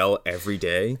Southern Belle every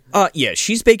day. Yeah,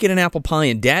 she's baking an apple pie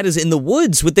and Dad is in the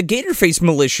woods with the Gatorface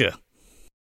militia.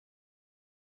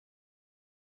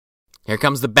 Here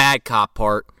comes the bad cop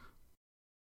part.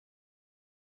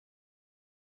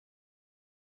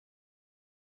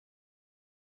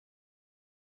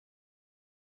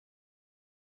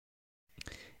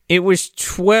 It was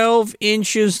 12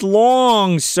 inches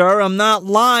long, sir. I'm not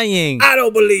lying. I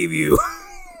don't believe you.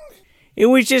 It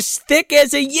was as thick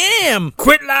as a yam.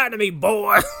 Quit lying to me,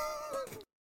 boy.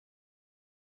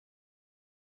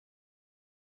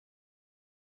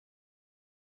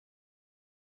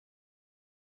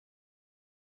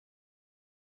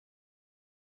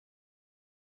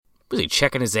 Was he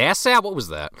checking his ass out? What was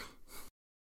that?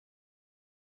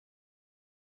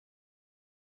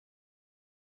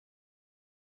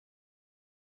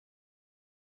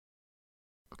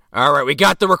 All right, we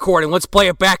got the recording. Let's play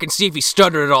it back and see if he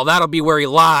stuttered at all. That'll be where he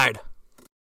lied.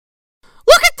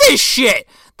 Look at this shit!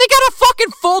 They got a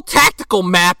fucking full tactical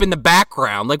map in the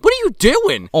background. Like, what are you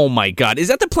doing? Oh my god, is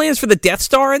that the plans for the Death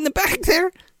Star in the back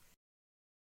there?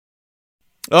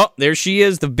 Oh, there she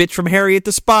is, the bitch from Harriet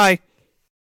the Spy.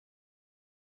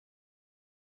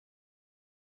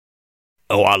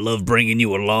 Oh, I love bringing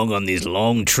you along on these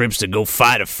long trips to go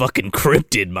fight a fucking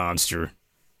cryptid monster.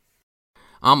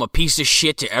 I'm a piece of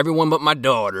shit to everyone but my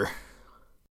daughter.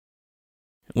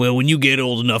 Well, when you get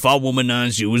old enough, I'll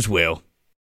womanize you as well.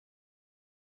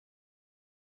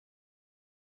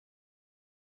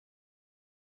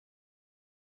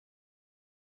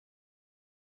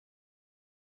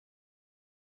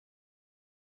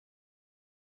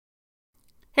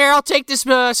 Here, I'll take this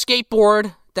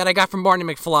skateboard that I got from Barney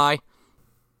McFly.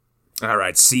 All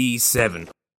right, C7.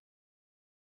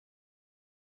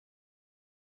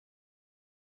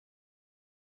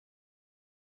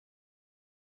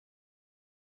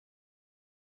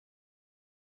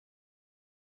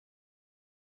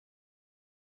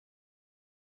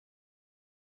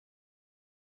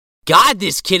 God,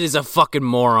 this kid is a fucking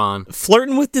moron.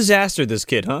 Flirting with disaster, this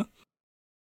kid, huh?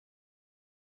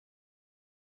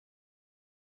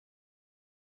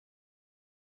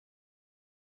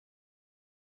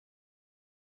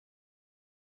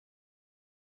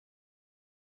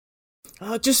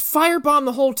 Just firebomb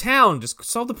the whole town. Just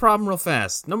solve the problem real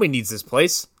fast. Nobody needs this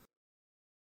place.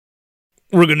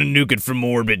 We're gonna nuke it from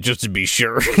orbit just to be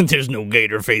sure. There's no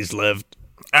gator face left.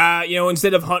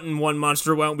 Instead of hunting one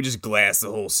monster, why don't we just glass the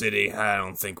whole city? I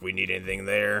don't think we need anything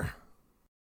there.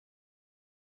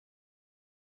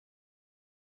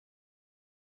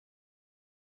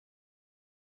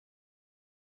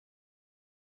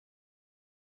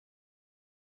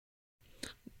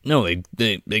 No,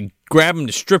 they grab him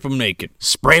to strip him naked.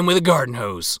 Spray him with a garden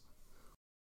hose.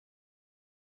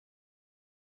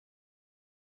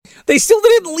 They still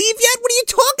didn't leave yet? What are you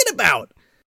talking about?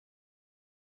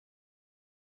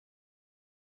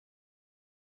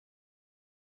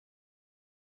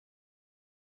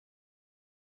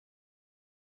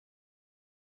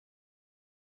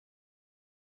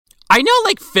 I know,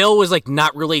 Phil was,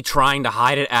 not really trying to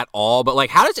hide it at all, but,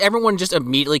 how does everyone just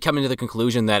immediately come into the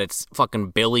conclusion that it's fucking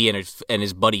Billy and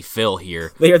his buddy Phil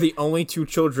here? They are the only two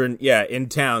children, in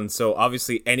town, so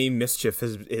obviously any mischief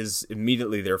is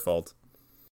immediately their fault.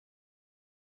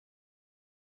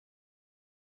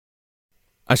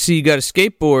 I see you got a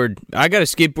skateboard. I got a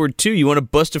skateboard, too. You want to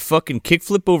bust a fucking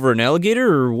kickflip over an alligator,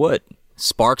 or what?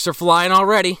 Sparks are flying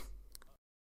already.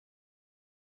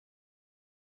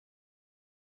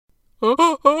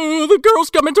 The girl's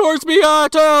coming towards me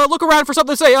to look around for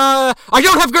something to say. I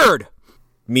don't have GERD.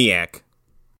 Miak.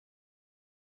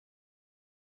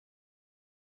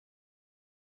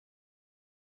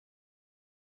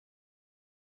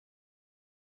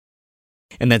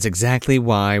 And that's exactly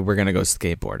why we're going to go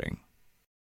skateboarding.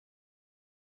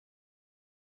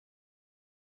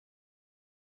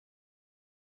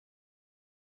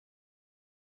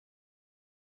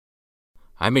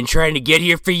 I've been trying to get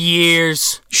here for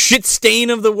years. Shit stain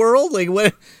of the world?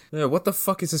 What? Yeah, what the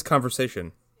fuck is this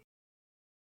conversation?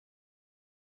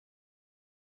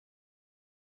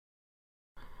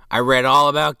 I read all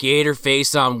about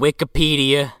Gatorface on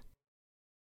Wikipedia.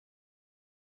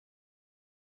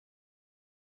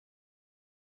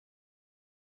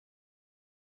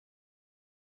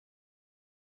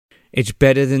 It's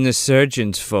better than the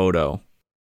surgeon's photo.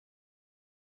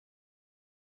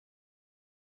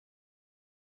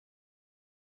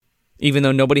 Even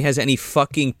though nobody has any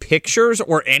fucking pictures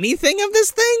or anything of this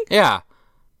thing? Yeah.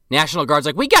 National Guard's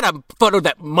like, we got a photo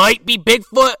that might be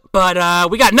Bigfoot,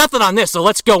 but we got nothing on this, so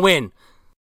let's go in.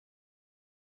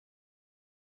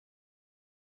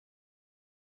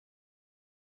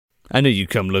 I knew you'd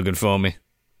come looking for me.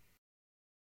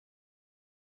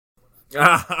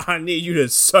 I need you to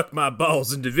suck my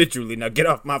balls individually. Now get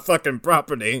off my fucking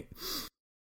property.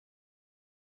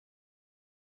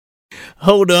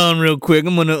 Hold on real quick.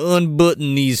 I'm gonna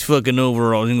unbutton these fucking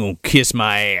overalls and gonna kiss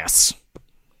my ass.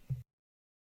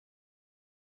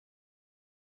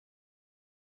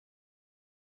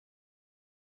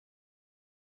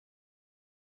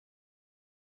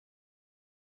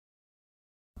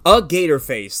 A gator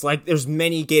face. Like, there's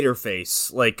many gator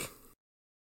face. Like...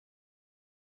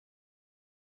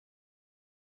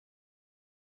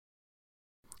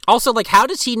 Also, like, how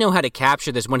does he know how to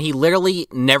capture this when he literally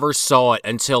never saw it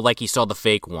until, like, he saw the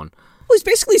fake one? Well, he's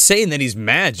basically saying that he's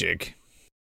magic.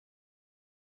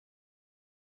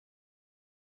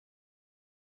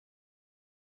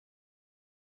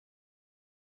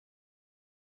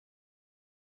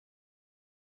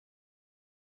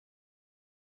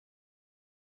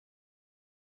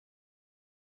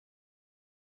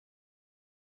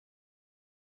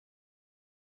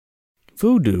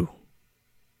 Voodoo.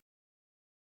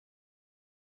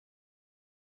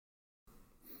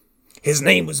 His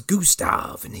name was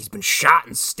Gustav, and he's been shot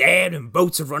and stabbed, and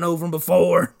boats have run over him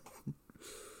before.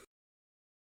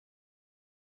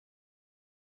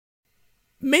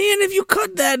 Man, if you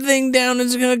cut that thing down,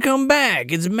 it's gonna come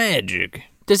back. It's magic.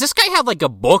 Does this guy have, like, a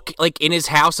book, like, in his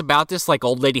house about this, like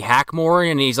Old Lady Hackmore?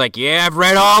 And he's like, yeah, I've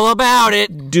read all about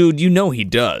it. Dude, you know he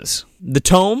does. The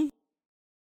tome?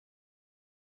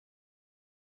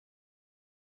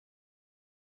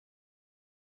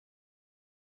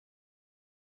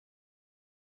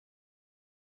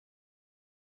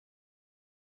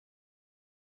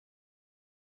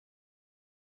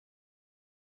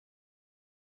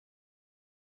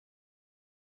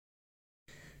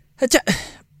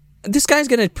 This guy's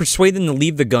gonna persuade them to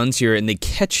leave the guns here, and they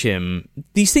catch him.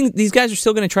 These guys are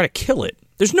still gonna try to kill it.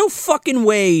 There's no fucking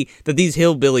way that these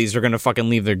hillbillies are gonna fucking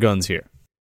leave their guns here.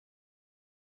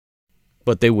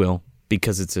 But they will,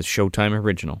 because it's a Showtime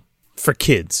original. For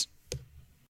kids.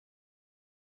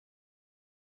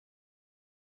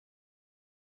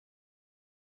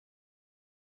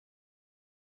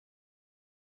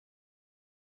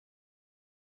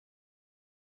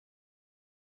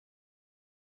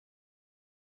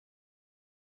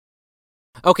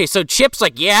 Okay, so Chip's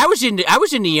like, yeah, I was in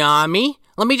the army.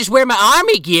 Let me just wear my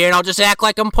army gear and I'll just act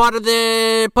like I'm part of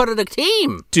the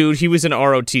team. Dude, he was in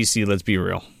ROTC, let's be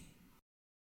real.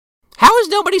 How does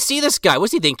nobody see this guy?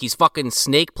 What's he think? He's fucking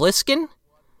Snake Plissken?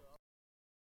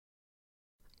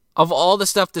 Of all the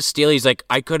stuff to steal, he's like,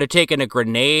 I could have taken a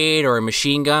grenade or a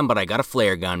machine gun, but I got a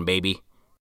flare gun, baby.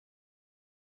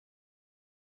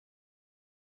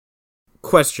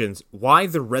 Questions. Why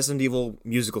the Resident Evil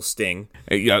musical sting?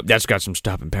 Yeah, that's got some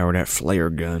stopping power, that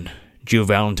flare gun. Joe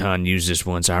Valentine used this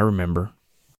once, I remember.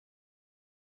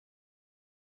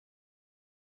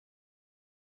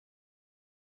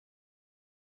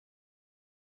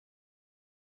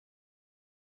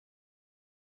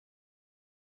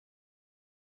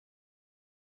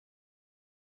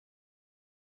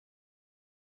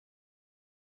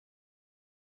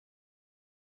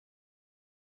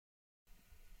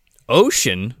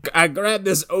 Ocean? I grabbed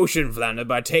this ocean flounder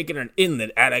by taking an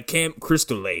inlet out of Camp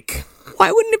Crystal Lake.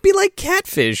 Why wouldn't it be like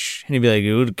catfish? And he'd be like,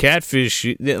 ooh, catfish.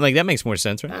 Like, that makes more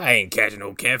sense, right? I ain't catching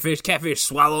no catfish. Catfish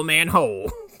swallow man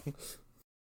whole.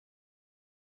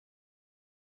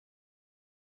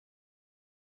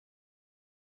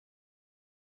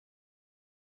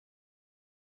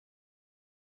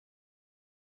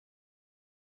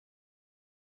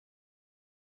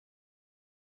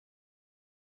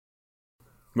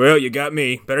 Well, you got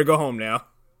me. Better go home now.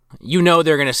 You know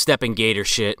they're gonna step in gator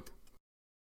shit.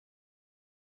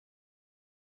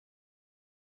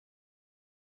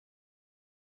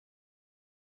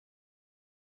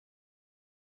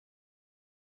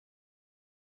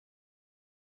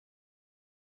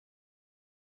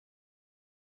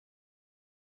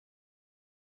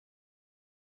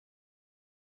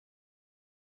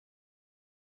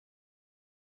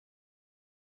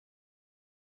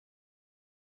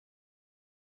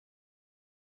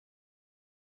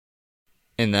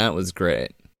 And that was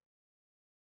great.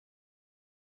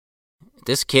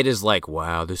 This kid is like,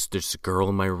 wow, there's a girl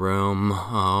in my room.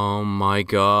 Oh my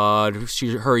god.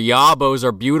 Her yabos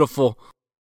are beautiful.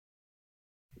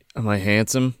 Am I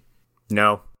handsome?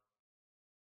 No.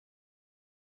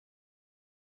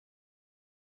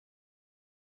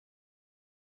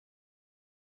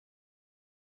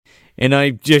 And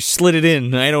I just slid it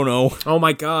in. I don't know. Oh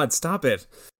my god, stop it.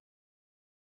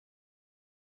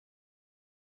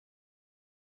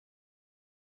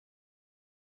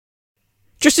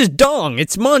 Just his dong.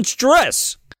 It's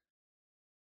monstrous.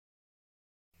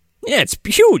 Yeah, it's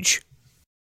huge.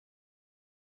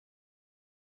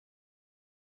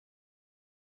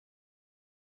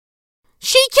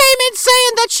 She came in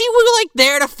saying that she was like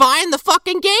there to find the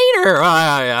fucking gator.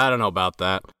 I don't know about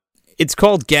that. It's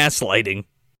called gaslighting.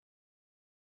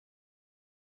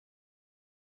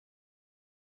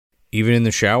 Even in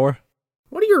the shower?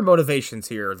 What are your motivations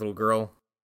here, little girl?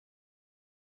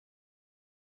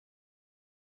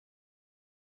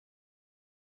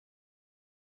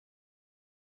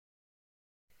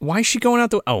 Why is she going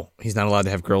out the... Oh, he's not allowed to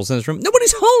have girls in his room?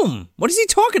 Nobody's home! What is he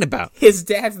talking about? His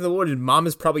dad's in the wood and mom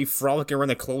is probably frolicking around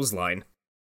the clothesline.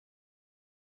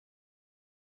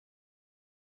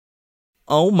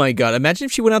 Oh my god, imagine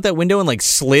if she went out that window and like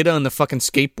slid on the fucking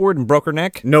skateboard and broke her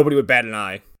neck. Nobody would bat an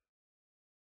eye.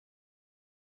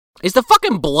 Is the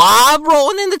fucking blob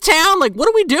rolling into town? Like, what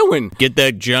are we doing? Get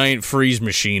that giant freeze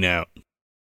machine out.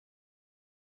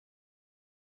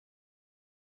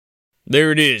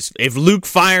 There it is. If Luke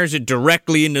fires it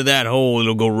directly into that hole,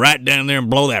 it'll go right down there and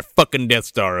blow that fucking Death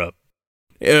Star up.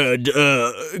 Galen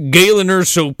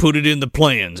Erso put it in the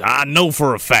plans. I know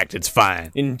for a fact it's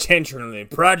fine. Intentionally,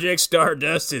 Project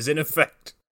Stardust is in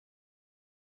effect.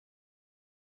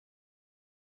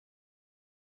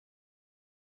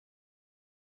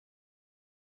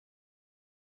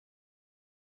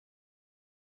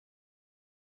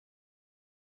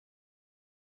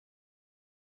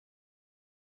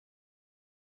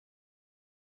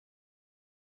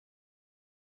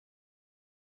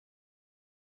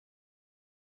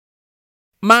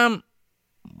 Mom,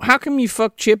 how come you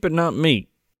fuck Chip and not me?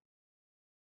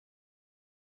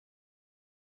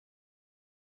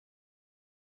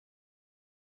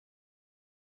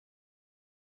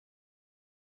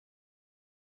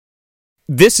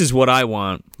 This is what I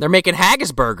want. They're making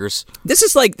haggis burgers. This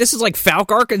is like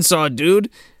Falk, Arkansas, dude.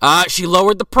 She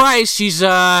lowered the price. She's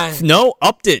No,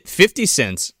 upped it. 50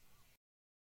 cents.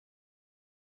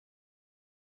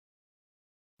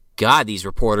 God, these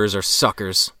reporters are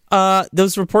suckers.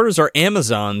 Those reporters are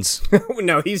Amazons.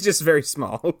 No, he's just very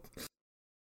small.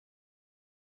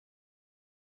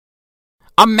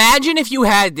 Imagine if you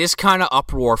had this kind of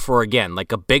uproar for, again,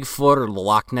 like a Bigfoot or the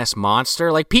Loch Ness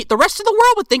Monster. Like, Pete, the rest of the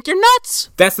world would think you're nuts.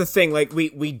 That's the thing, like,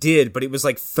 we did, but it was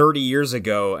like 30 years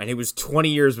ago, and it was 20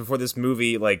 years before this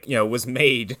movie, like, you know, was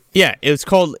made. Yeah, it was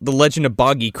called The Legend of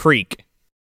Boggy Creek.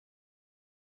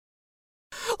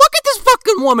 Look at this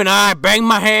fucking woman. I banged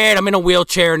my head. I'm in a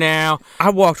wheelchair now.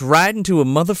 I walked right into a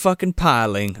motherfucking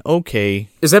piling. Okay.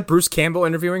 Is that Bruce Campbell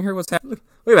interviewing her? What's happening?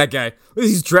 Look at that guy. Look,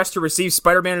 he's dressed to receive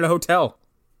Spider-Man at a hotel.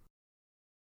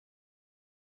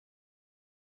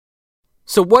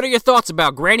 So what are your thoughts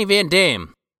about Granny Van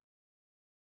Dam?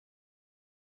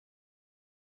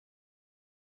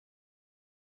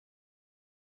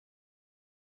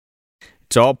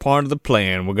 It's all part of the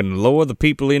plan. We're going to lower the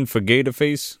people in for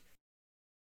Gatorface.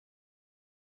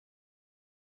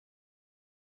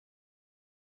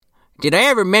 Did I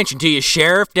ever mention to you,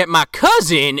 Sheriff, that my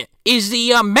cousin is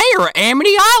the mayor of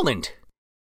Amity Island?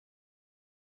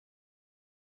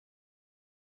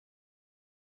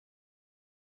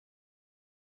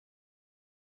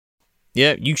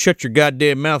 Yeah, you shut your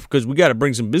goddamn mouth because we got to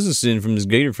bring some business in from this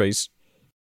Gatorface.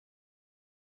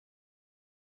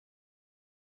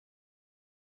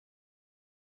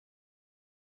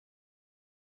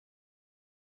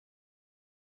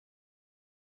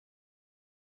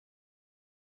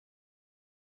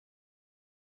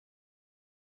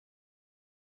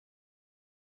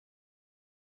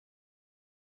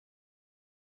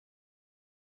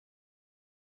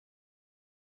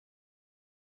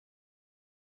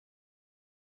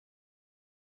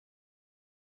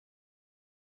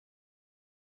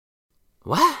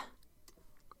 What?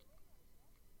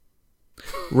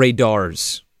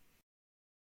 Radars.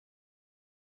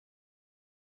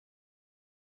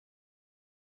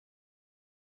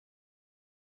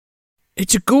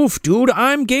 It's a goof, dude.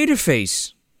 I'm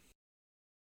Gatorface.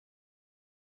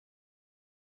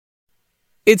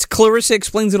 It's Clarissa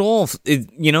Explains It All.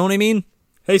 You know what I mean?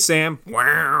 Hey, Sam.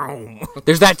 Wow.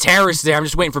 There's that terrorist there. I'm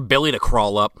just waiting for Billy to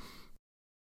crawl up.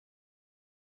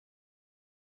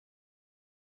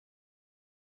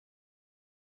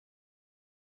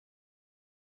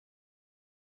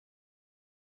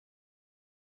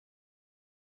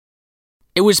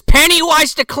 It was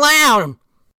Pennywise the Clown!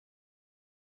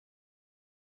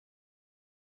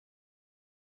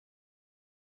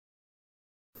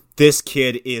 This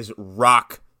kid is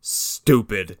rock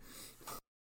stupid.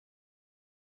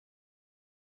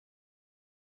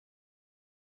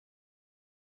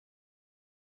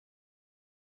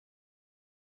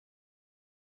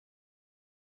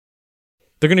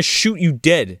 They're gonna shoot you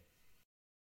dead.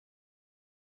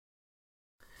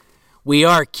 We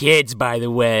are kids, by the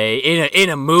way, in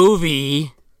a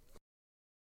movie.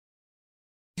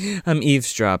 I'm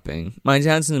eavesdropping. My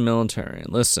dad's in the military.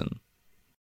 Listen.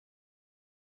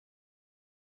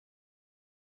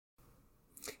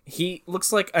 He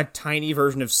looks like a tiny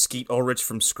version of Skeet Ulrich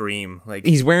from Scream. Like,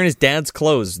 He's wearing his dad's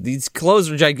clothes. These clothes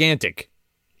are gigantic.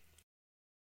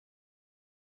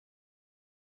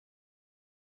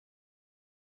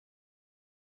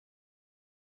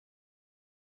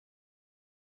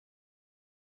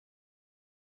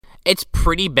 It's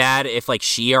pretty bad if, like,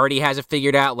 she already has it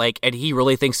figured out, like, and he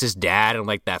really thinks his dad and,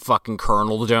 like, that fucking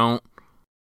colonel don't.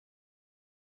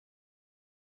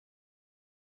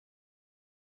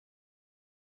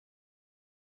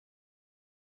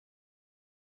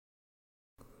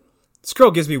 this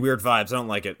girl gives me weird vibes. I don't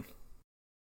like it.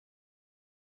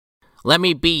 Let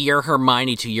me be your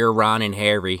Hermione to your Ron and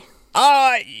Harry.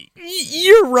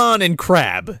 You're Ron and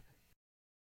Crab.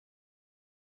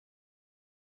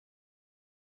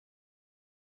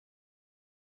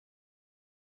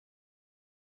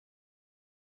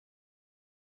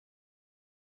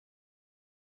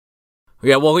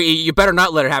 Yeah, well, you better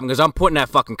not let it happen, because I'm putting that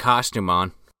fucking costume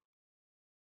on.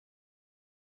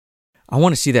 I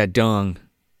want to see that dong.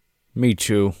 Me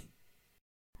too.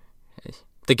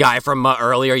 The guy from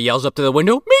earlier yells up to the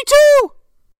window, "Me too!"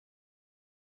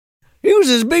 He was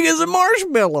as big as a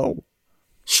marshmallow.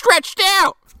 Stretched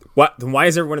out! What? Then why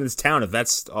is everyone in this town if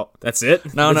that's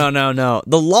it? No.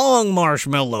 The long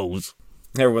marshmallows.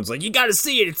 Everyone's like, you gotta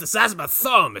see it. It's the size of a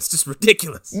thumb. It's just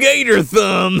ridiculous. Gator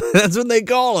thumb. That's what they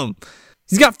call him.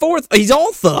 He's got he's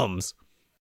all thumbs.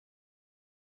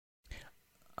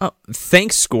 Oh,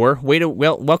 thanks, Score.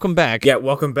 Welcome back. Yeah,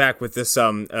 welcome back with this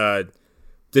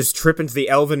this trip into the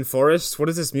Elven Forest. What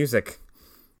is this music?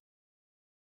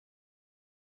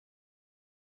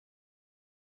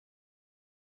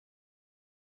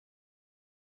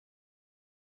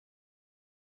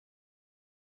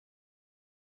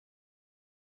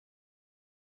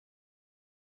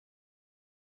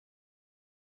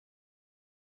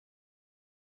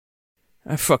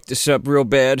 I fucked this up real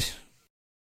bad.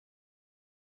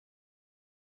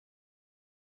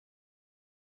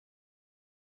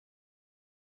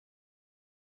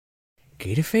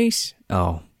 Gator face?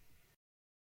 Oh.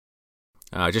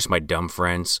 Just my dumb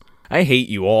friends. I hate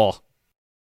you all.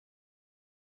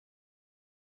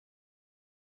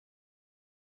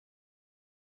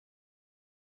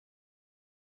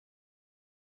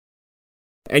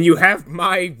 And you have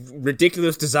my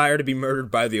ridiculous desire to be murdered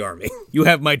by the army. You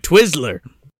have my Twizzler.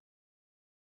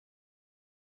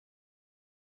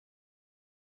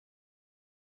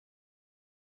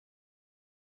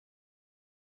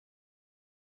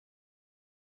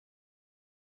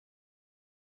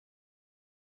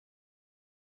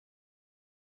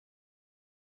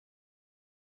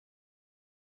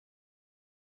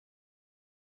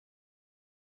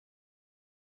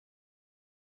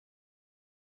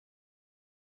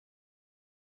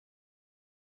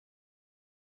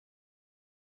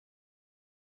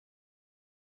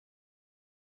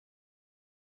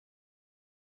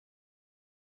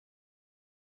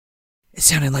 It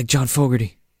sounded like John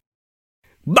Fogerty.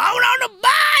 Boat on the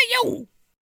bayou!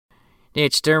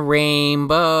 It's the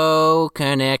Rainbow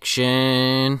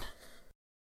Connection.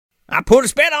 I put a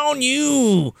spell on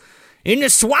you in the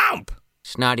swamp.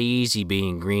 It's not easy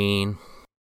being green.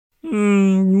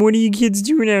 What are you kids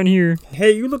doing out here?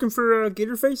 Hey, you looking for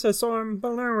Gatorface? I saw him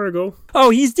about an hour ago.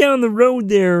 Oh, he's down the road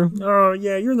there. Oh,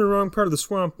 yeah, you're in the wrong part of the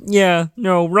swamp. Yeah,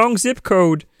 no, wrong zip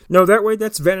code. No, that way,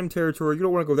 that's Venom territory. You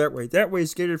don't want to go that way. That way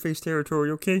is Gatorface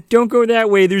territory, okay? Don't go that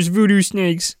way, there's voodoo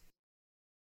snakes.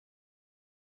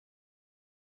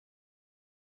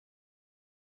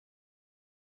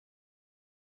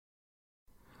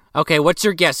 Okay, what's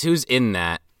your guess? Who's in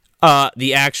that?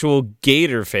 The actual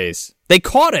gator face. They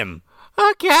caught him.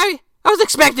 Okay. I was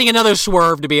expecting another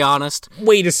swerve, to be honest.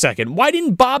 Wait a second. Why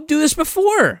didn't Bob do this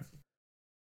before?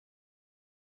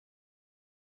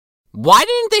 Why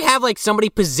didn't they have, like, somebody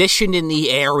positioned in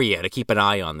the area to keep an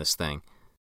eye on this thing?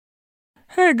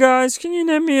 Hey, guys, can you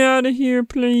let me out of here,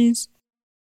 please?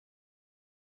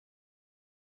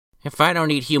 If I don't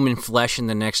eat human flesh in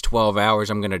the next 12 hours,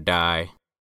 I'm gonna die.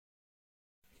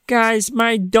 Guys,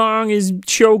 my dong is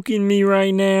choking me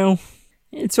right now.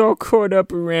 It's all caught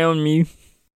up around me.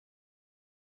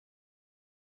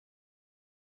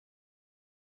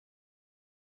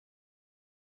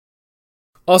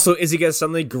 Also, is he gonna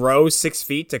suddenly grow 6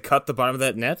 feet to cut the bottom of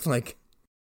that net? Like,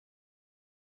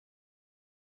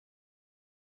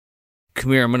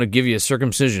 Come here, I'm gonna give you a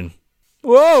circumcision.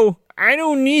 Whoa, I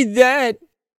don't need that.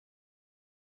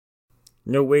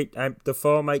 no, wait, the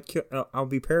fall might kill. I'll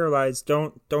be paralyzed.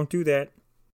 Don't do that.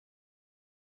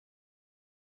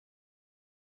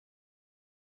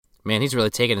 Man, he's really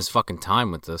taking his fucking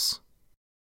time with this.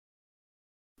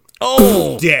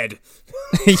 Oh! Dead.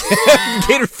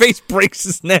 Gatorface breaks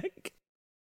his neck.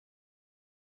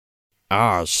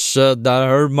 Ah, shit, that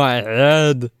hurt my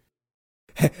head.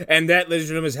 And that, ladies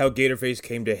and gentlemen, is how Gatorface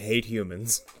came to hate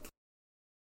humans.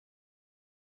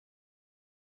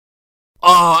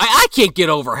 Oh, I can't get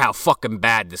over how fucking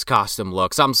bad this costume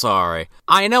looks. I'm sorry.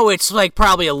 I know it's like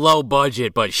probably a low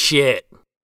budget, but shit.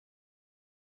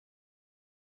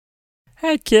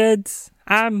 Hey kids,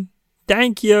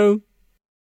 thank you.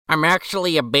 I'm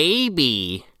actually a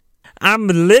baby. I'm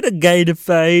a little gator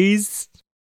face.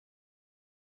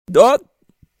 Oh,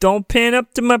 don't pan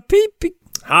up to my pee-pee.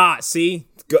 Ha, see?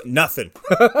 Nothing.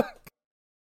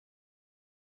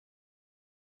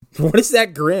 What is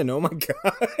that grin? Oh my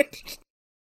god.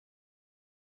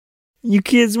 You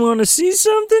kids want to see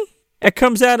something? It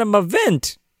comes out of my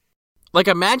vent. Like,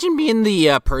 imagine being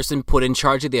the person put in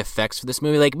charge of the effects for this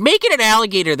movie. Like, make it an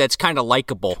alligator that's kind of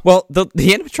likable. Well, the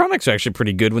animatronics are actually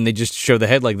pretty good when they just show the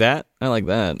head like that. I like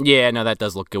that. Yeah, no, that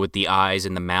does look good with the eyes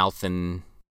and the mouth and...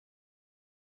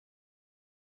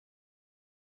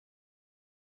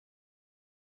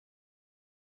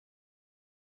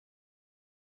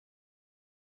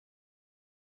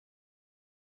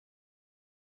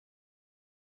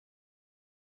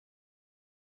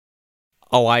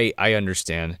 Oh, I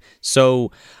understand.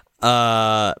 So,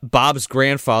 Bob's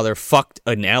grandfather fucked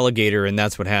an alligator, and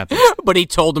that's what happened. But he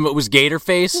told him it was Gator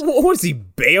Face, What is he,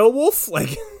 Beowulf?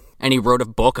 Like, and he wrote a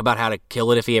book about how to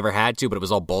kill it if he ever had to, but it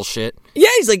was all bullshit.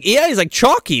 He's like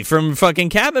Chalky from fucking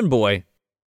Cabin Boy.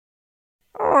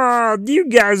 Oh, you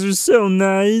guys are so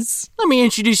nice. Let me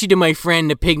introduce you to my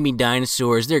friend, the pygmy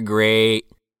dinosaurs. They're great.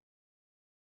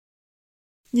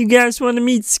 You guys want to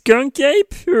meet Skunk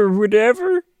Ape or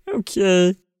whatever?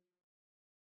 Okay.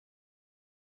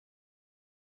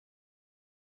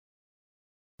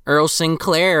 Earl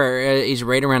Sinclair is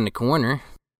right around the corner.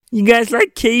 You guys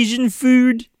like Cajun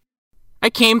food? I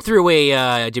came through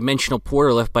a dimensional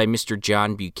portal left by Mr.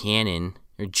 John Buchanan,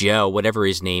 or Joe, whatever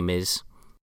his name is.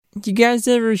 You guys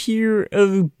ever hear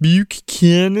of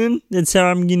Buchanan? That's how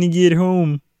I'm gonna get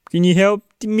home. Can you help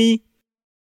me?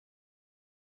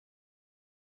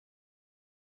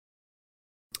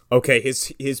 okay,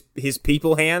 his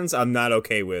people hands, I'm not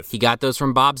okay with. He got those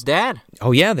from Bob's dad.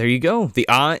 Oh yeah, there you go. The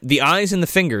eyes and the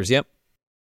fingers. Yep.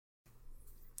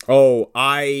 Oh,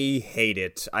 I hate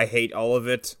it. I hate all of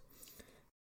it.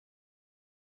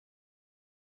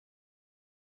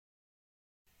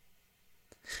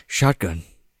 Shotgun.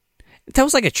 That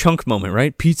was like a Chunk moment,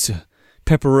 right? Pizza,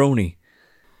 pepperoni,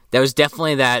 That was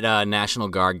definitely that National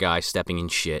Guard guy stepping in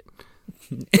shit.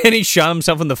 and he shot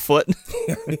himself in the foot.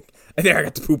 And there I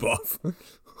got the poop off.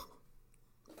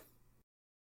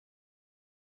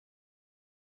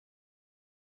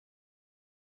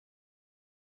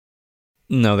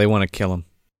 No, they want to kill him.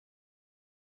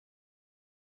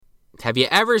 Have you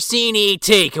ever seen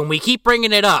E.T.? Can we keep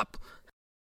bringing it up?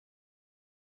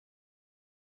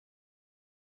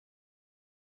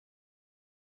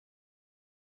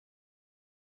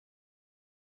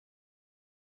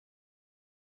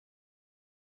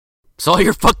 It's all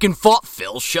your fucking fault,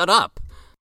 Phil. Shut up.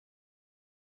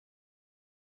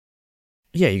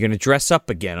 Yeah, you're gonna dress up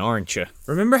again, aren't you?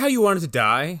 Remember how you wanted to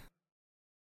die?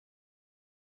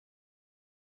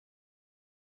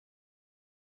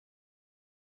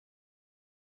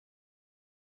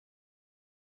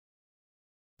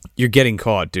 You're getting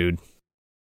caught, dude.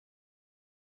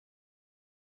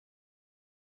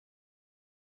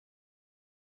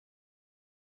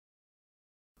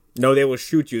 No, they will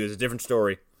shoot you. There's a different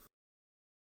story.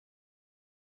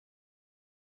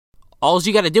 All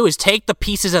you gotta do is take the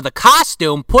pieces of the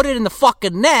costume, put it in the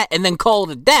fucking net, and then call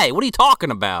it a day. What are you talking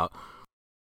about?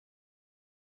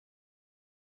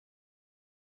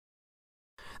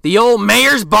 The old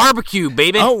mayor's barbecue,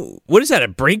 baby. Oh, what is that? A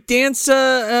breakdance?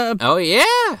 Oh,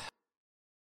 yeah.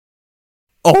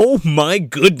 Oh my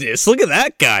goodness! Look at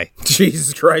that guy.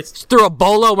 Jesus Christ. Just threw a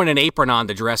bolo and an apron on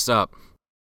to dress up.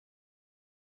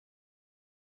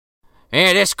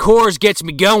 Man, this Coors gets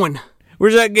me going.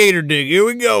 Where's that gator dig? Here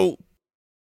we go.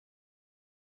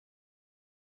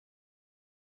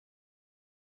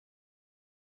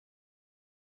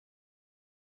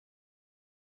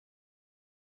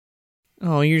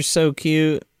 Oh, you're so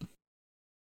cute.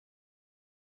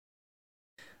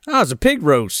 Oh, it's a pig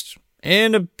roast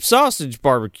and a sausage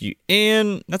barbecue,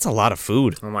 and that's a lot of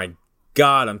food. Oh my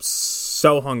god, I'm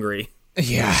so hungry.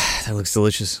 Yeah, that looks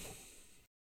delicious.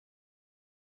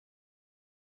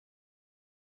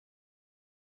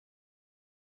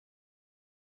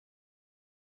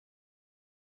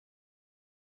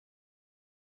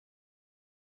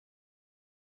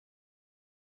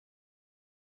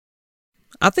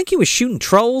 I think he was shooting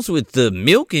trolls with the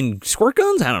milk and squirt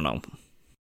guns. I don't know.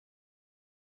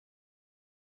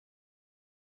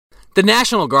 The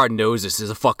National Guard knows this is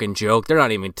a fucking joke. They're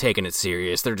not even taking it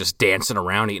serious. They're just dancing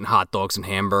around eating hot dogs and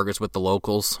hamburgers with the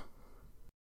locals.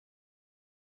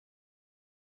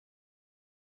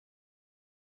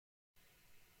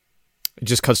 It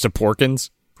just cuts to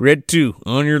Porkins. Red 2,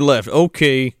 on your left.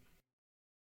 Okay.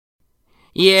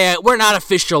 Yeah, we're not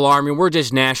official army. We're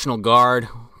just National Guard.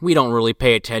 We don't really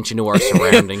pay attention to our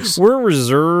surroundings. We're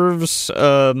reserves.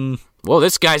 Whoa,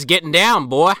 this guy's getting down,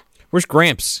 boy. Where's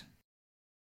Gramps?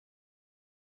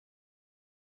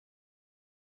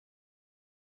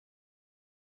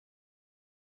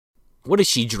 What is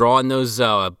she drawing, those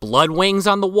blood wings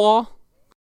on the wall?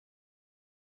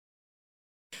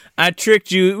 I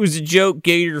tricked you. It was a joke,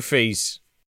 Gator Face.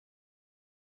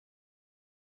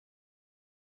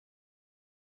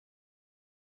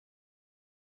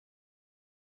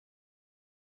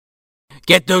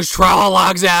 Get those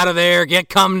Trollocs out of there. Get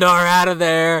Cumdar out of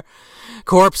there.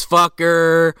 Corpse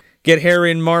fucker. Get Harry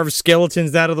and Marv's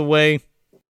skeletons out of the way.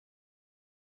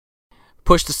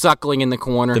 Push the suckling in the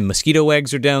corner. The mosquito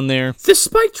eggs are down there. The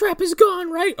spike trap is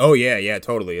gone, right? Oh, yeah,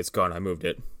 totally. It's gone. I moved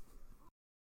it.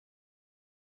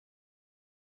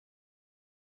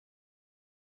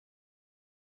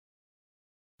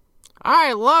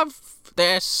 I love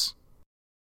this.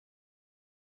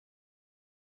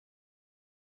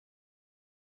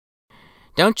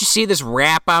 Don't you see this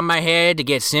wrap on my head to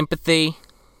get sympathy?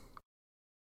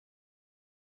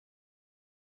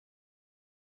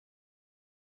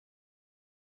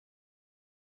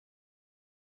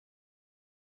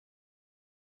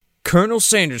 Colonel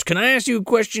Sanders, can I ask you a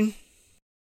question?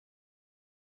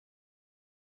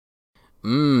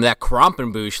 That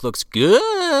Krampenbush looks good.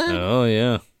 Oh,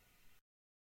 yeah.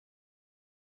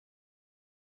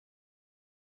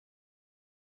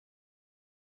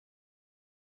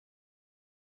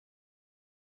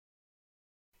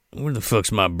 Where the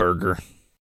fuck's my burger?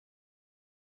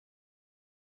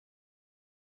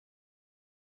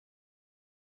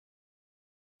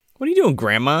 What are you doing,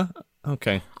 Grandma?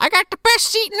 Okay. I got the best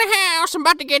seat in the house. I'm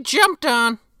about to get jumped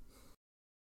on.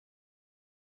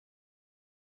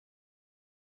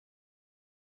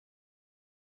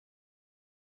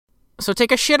 So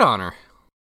take a shit on her.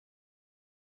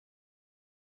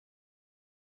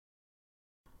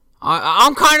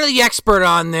 I'm kind of the expert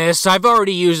on this. I've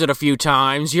already used it a few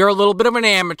times. You're a little bit of an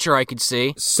amateur, I could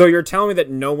see. So you're telling me that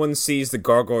no one sees the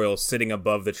gargoyle sitting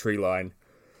above the tree line?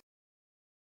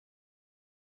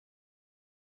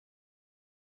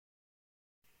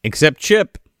 Except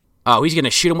Chip. Oh, he's gonna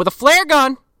shoot him with a flare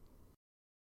gun.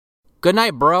 Good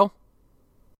night, bro.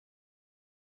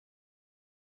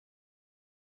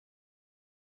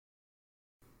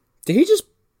 Did he just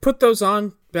put those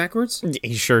on backwards?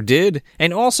 He sure did.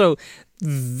 And also,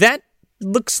 that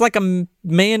looks like a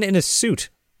man in a suit.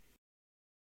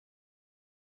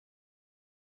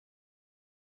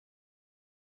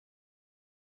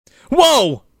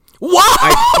 Whoa! Whoa!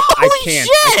 I Holy can't.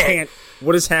 shit! I can't.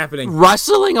 What is happening?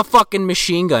 Rustling a fucking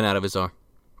machine gun out of his arm.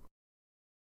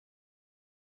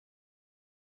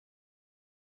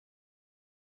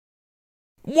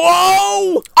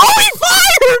 Whoa! Oh, he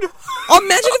fired!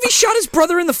 Imagine if he shot his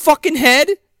brother in the fucking head.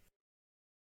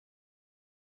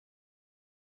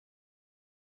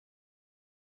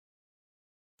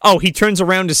 Oh, he turns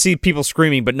around to see people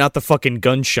screaming, but not the fucking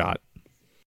gunshot.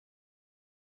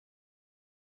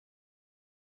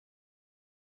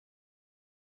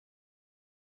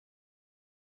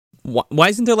 Why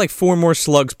isn't there like 4 more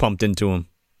slugs pumped into him?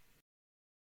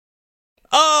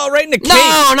 Oh, right in the cake!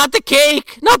 No, not the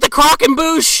cake! Not the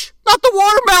Krampenbush! Not the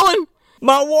watermelon!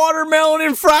 My watermelon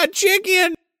and fried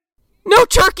chicken! No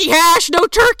turkey hash, no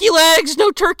turkey legs, no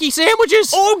turkey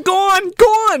sandwiches! Oh, gone!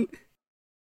 Gone!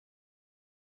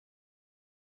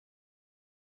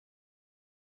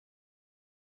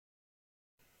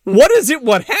 What is it?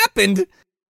 What happened?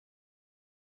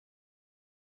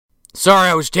 Sorry,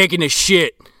 I was taking a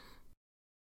shit.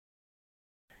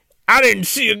 I didn't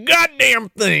see a goddamn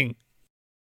thing.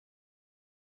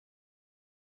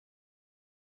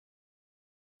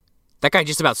 That guy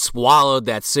just about swallowed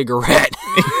that cigarette.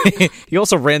 He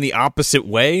also ran the opposite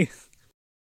way.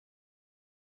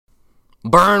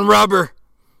 Burn rubber.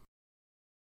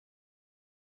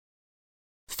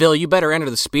 Phil, you better enter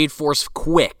the Speed Force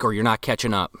quick or you're not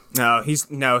catching up.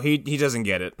 He doesn't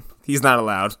get it. He's not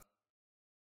allowed.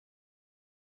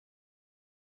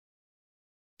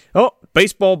 Oh,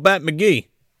 baseball bat McGee.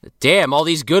 Damn, all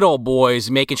these good old boys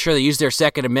making sure they use their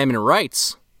Second Amendment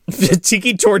rights. The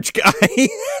Tiki Torch guy.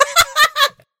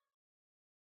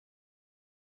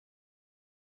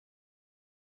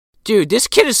 Dude, this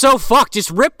kid is so fucked.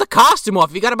 Just rip the costume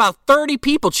off. You got about 30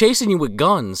 people chasing you with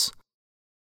guns.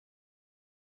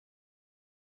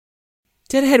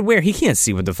 Deadhead where? He can't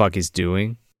see what the fuck he's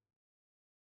doing.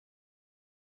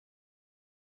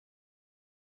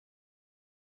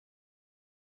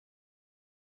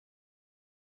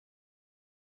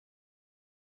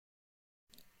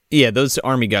 Yeah, those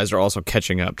army guys are also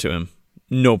catching up to him.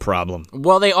 No problem.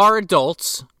 Well, they are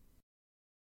adults.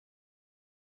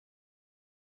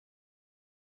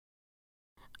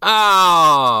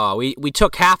 Oh, we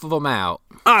took half of them out.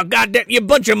 Oh, goddamn, you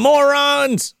bunch of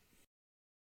morons!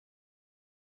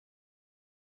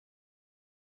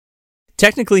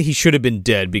 Technically, he should have been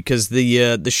dead because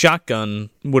the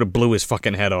shotgun would have blew his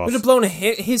fucking head off. Would have blown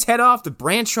his head off, the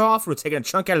branch off, would have taken a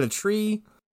chunk out of the tree.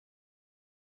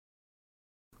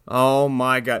 Oh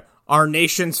my god. Our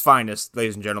nation's finest,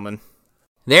 ladies and gentlemen.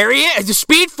 There he is! The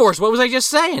Speed Force! What was I just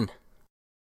saying?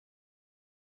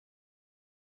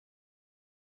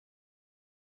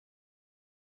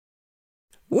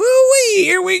 Woo-wee!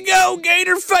 Here we go!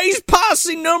 Gator Face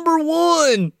Posse number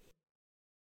 1!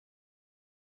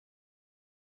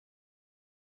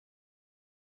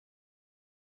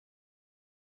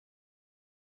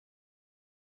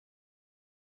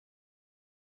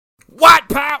 What,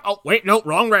 pal? Oh, wait, no,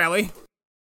 wrong rally.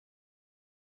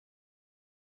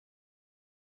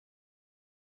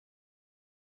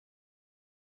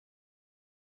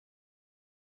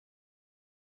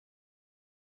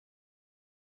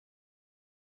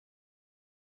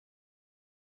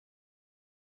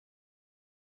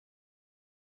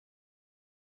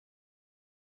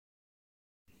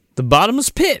 The bottomless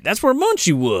pit. That's where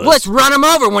Munchie was. Let's run him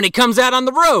over when he comes out on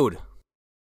the road.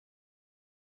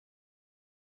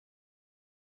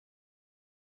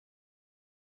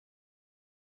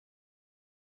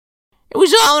 It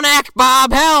was all an act,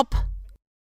 Bob. Help.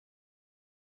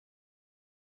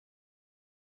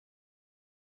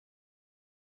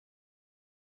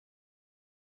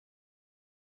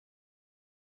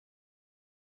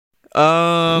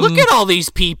 Look at all these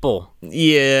people.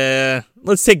 Yeah.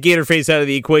 Let's take Gatorface out of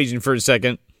the equation for a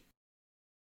second.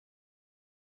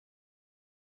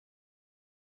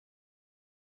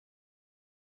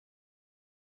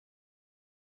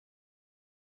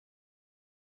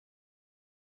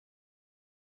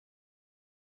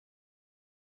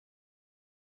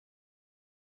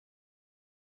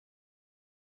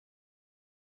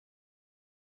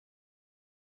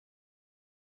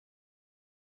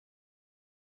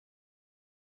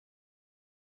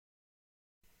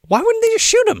 Why wouldn't they just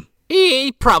shoot him?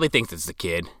 He probably thinks it's the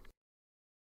kid.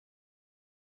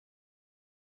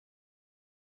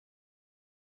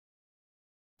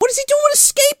 What is he doing with a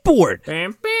skateboard?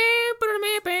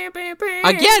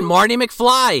 Again, Marty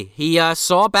McFly. He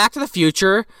saw Back to the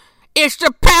Future. It's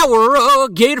the power of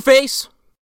Gatorface.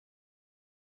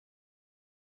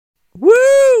 Woo!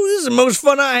 This is the most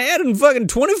fun I had in fucking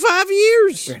 25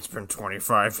 years. It's been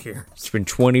 25 years. It's been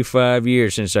 25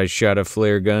 years since I shot a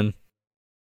flare gun.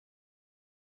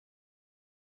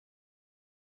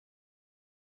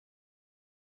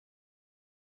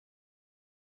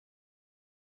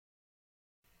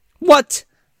 What?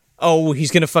 Oh,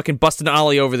 he's gonna fucking bust an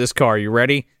ollie over this car. You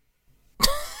ready?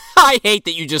 I hate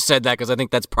that you just said that because I think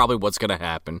that's probably what's gonna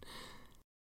happen.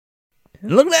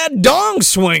 And look at that dong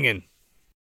swinging.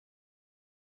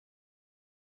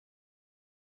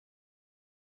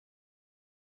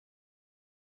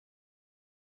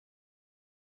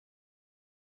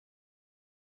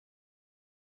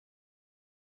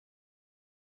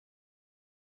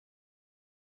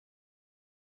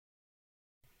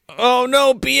 Oh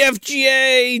no,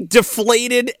 BFGA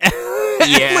deflated.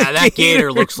 Yeah, that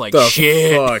gator looks like The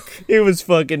shit. fuck? It was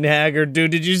fucking haggard,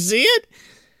 dude. Did you see it?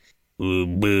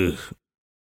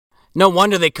 No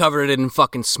wonder they covered it in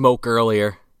fucking smoke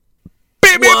earlier.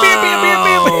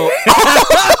 Whoa.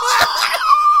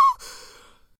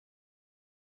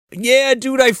 Yeah,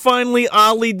 dude, I finally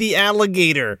ollied the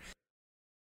alligator.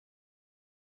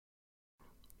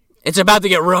 It's about to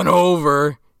get run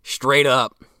over. Straight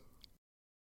up.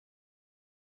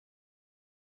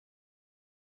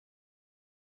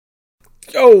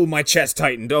 Oh, my chest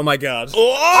tightened. Oh my god.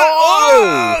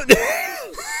 Oh! That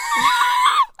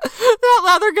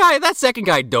other guy, that second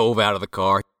guy dove out of the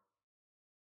car.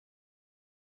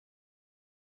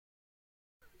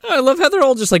 I love how they're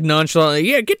all just like nonchalant.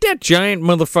 Yeah, get that giant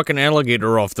motherfucking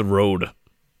alligator off the road.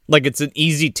 Like it's an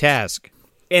easy task.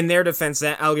 In their defense,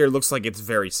 that alligator looks like it's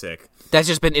very sick. That's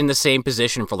just been in the same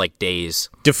position for like days.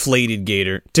 Deflated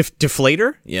gator.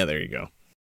 Deflator? Yeah, there you go.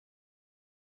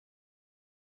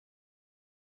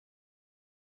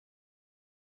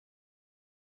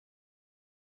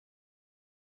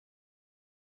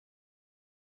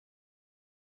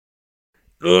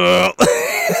 Ugh.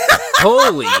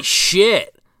 Holy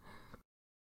shit.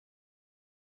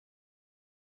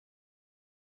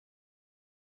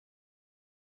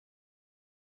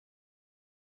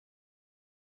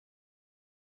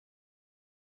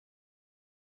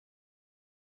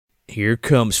 Here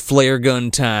comes flare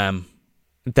gun time.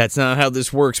 That's not how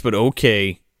this works, but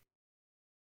okay.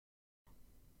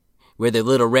 Where the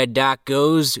little red dot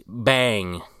goes,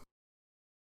 bang.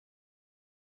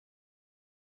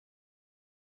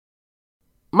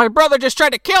 My brother just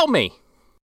tried to kill me.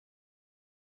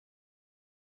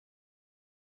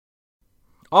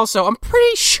 Also, I'm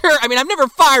pretty sure, I've never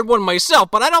fired one myself,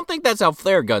 but I don't think that's how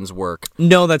flare guns work.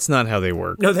 No, that's not how they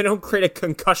work. No, they don't create a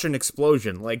concussion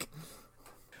explosion.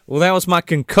 Well, that was my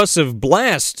concussive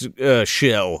blast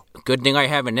shell. Good thing I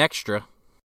have an extra.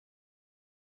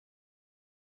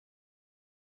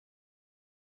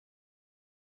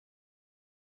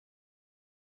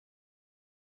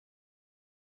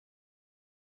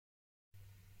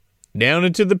 Down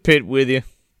into the pit with you.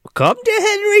 Come to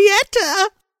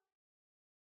Henrietta.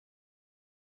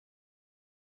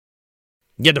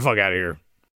 Get the fuck out of here.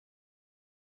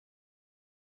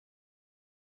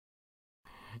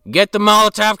 Get the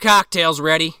Molotov cocktails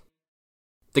ready.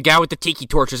 The guy with the tiki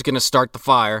torch is gonna start the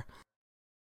fire.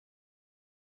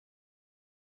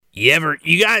 You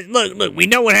guys, look, we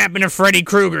know what happened to Freddy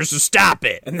Krueger, so stop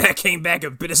it. And that came back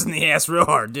and bit us in the ass real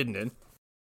hard, didn't it?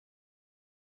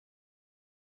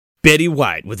 Betty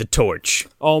White with a torch.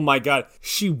 Oh my god,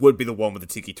 she would be the one with the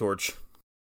tiki torch.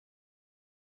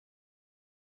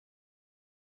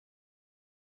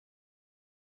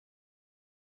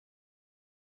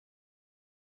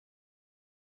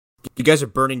 You guys are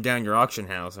burning down your auction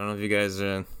house. I don't know if you guys...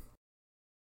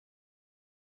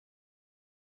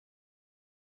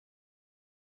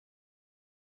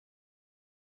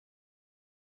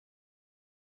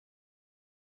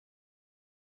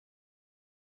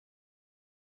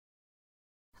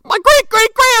 My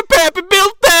great-great-grandpappy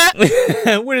built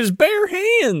that! With his bare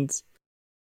hands.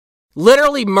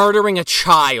 Literally murdering a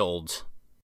child.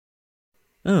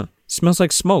 Oh, smells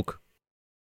like smoke.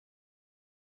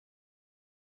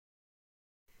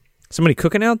 Somebody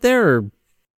cooking out there, or?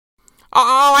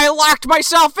 Oh, I locked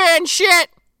myself in, shit!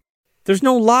 There's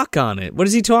no lock on it. What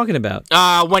is he talking about?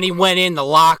 When he went in, the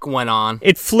lock went on.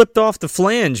 It flipped off the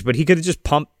flange, but he could have just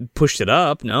pushed it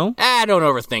up, no? Don't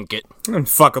overthink it. And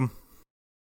fuck him.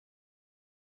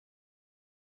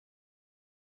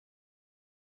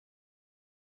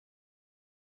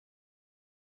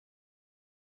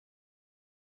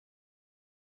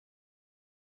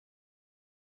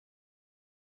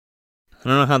 I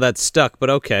don't know how that stuck,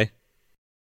 but okay.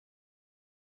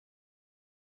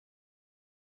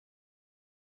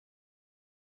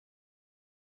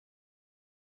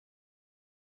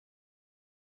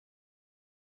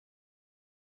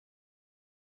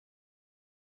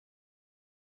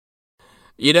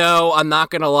 You know, I'm not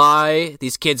gonna lie,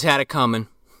 these kids had it coming.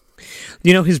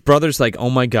 You know, his brother's like, oh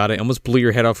my god, I almost blew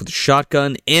your head off with a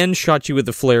shotgun and shot you with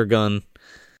a flare gun.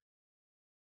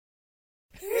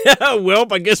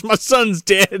 Welp, I guess my son's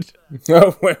dead.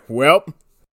 Oh, welp.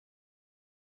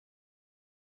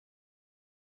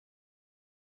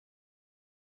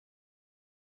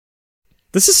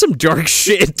 This is some dark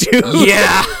shit, dude.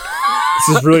 Yeah!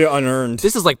 This is really unearned.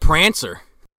 This is like Prancer.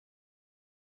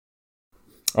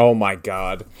 Oh my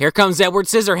god. Here comes Edward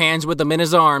Scissorhands with them in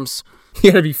his arms.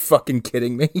 You gotta be fucking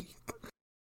kidding me.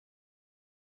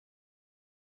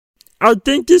 I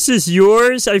think this is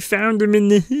yours. I found him in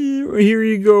the... Here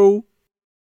you go.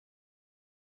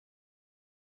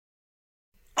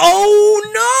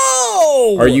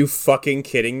 Oh, no! Are you fucking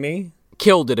kidding me?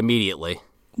 Killed it immediately.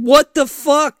 What the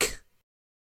fuck?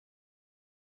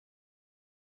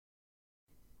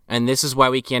 And this is why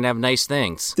we can't have nice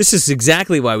things. This is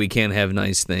exactly why we can't have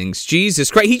nice things. Jesus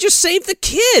Christ, he just saved the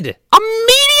kid!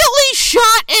 Immediately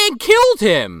shot and killed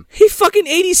him! He fucking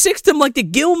 86'd him like the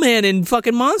Gill Man in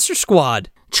fucking Monster Squad.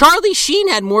 Charlie Sheen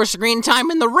had more screen time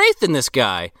in The Wraith than this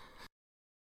guy.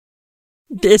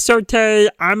 It's okay.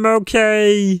 I'm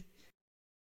okay.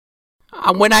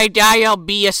 When I die, I'll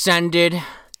be ascended.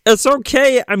 It's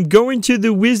okay. I'm going to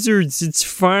the wizards. It's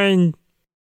fine.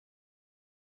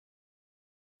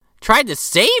 Tried to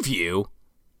save you?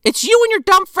 It's you and your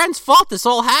dumb friend's fault this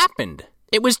all happened.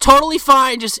 It was totally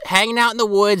fine just hanging out in the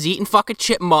woods, eating fucking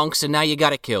chipmunks, and now you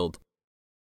got it killed.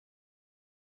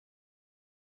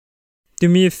 Do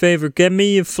me a favor, get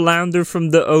me a flounder from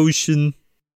the ocean.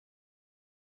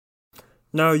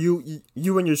 No, you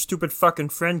and your stupid fucking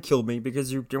friend killed me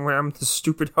because you were the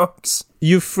stupid hoax.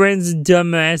 Your friend's a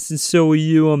dumbass and so are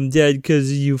you. I'm dead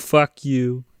because of you. Fuck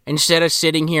you. Instead of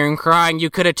sitting here and crying, you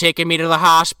could have taken me to the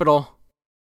hospital.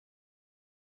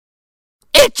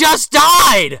 It just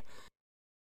died!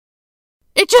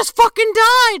 It just fucking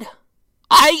died!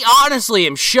 I honestly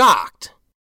am shocked.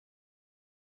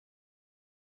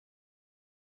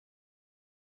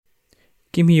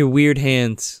 Give me your weird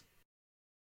hands.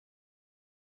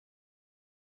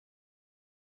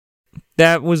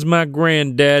 That was my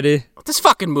granddaddy. This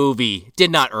fucking movie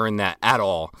did not earn that at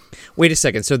all. Wait a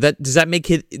second. So that makes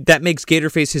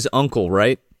Gatorface his uncle,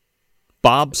 right?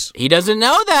 Bob's? He doesn't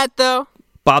know that, though.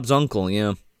 Bob's uncle,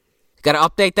 yeah. Gotta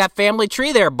update that family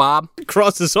tree there, Bob.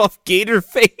 Crosses off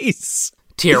Gatorface.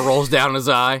 Tear rolls down his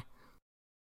eye.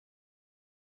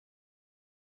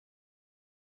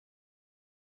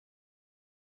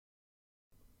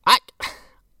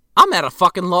 I'm at a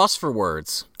fucking loss for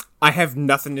words. I have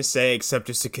nothing to say except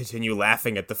just to continue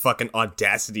laughing at the fucking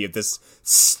audacity of this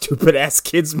stupid-ass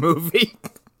kids movie.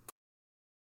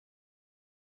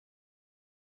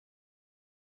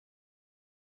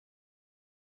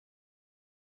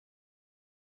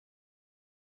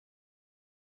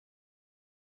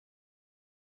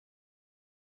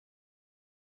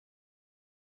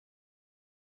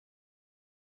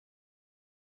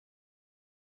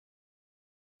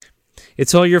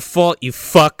 It's all your fault, you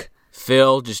fuck.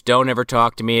 Phil, just don't ever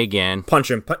talk to me again. Punch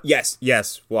him.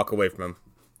 Yes. Walk away from him.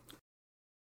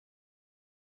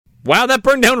 Wow, that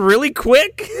burned down really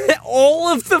quick. All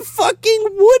of the fucking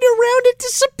wood around it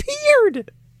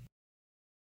disappeared.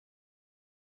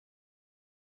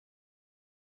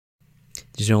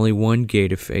 There's only one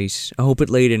Gatorface. I hope it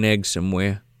laid an egg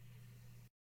somewhere.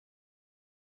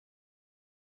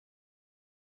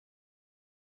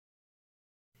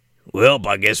 Well,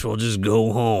 I guess we'll just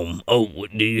go home. Oh,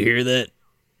 do you hear that?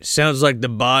 Sounds like the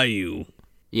bayou.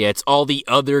 Yeah, it's all the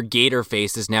other Gator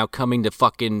faces now coming to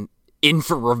fucking in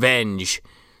for revenge.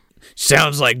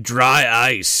 Sounds like dry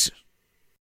ice.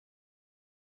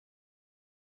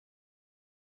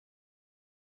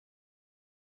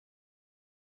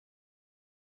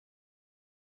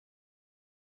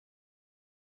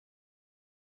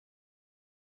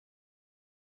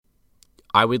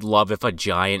 I would love if a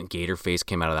giant gator face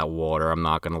came out of that water, I'm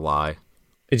not gonna lie.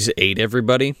 It just ate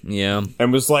everybody? Yeah.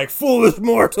 And was like, foolish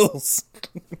mortals!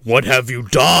 What have you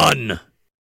done?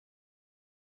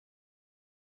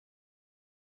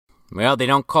 Well, they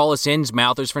don't call us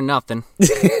Innsmouthers for nothing.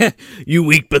 You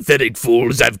weak, pathetic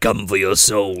fools, I've come for your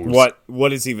souls.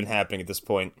 What is even happening at this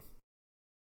point?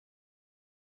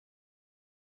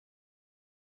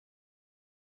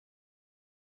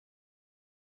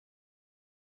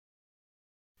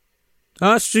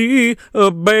 I see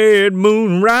a bad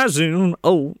moon rising.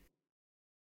 Oh.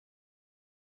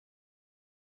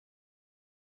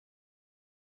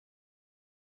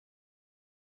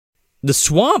 The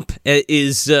swamp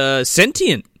is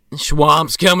sentient.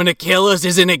 Swamp's coming to kill us,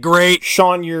 isn't it great?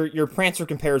 Sean, your Prancer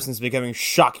comparison's becoming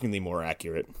shockingly more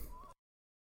accurate.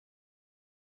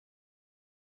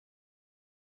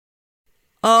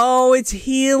 Oh, it's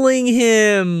healing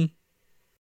him.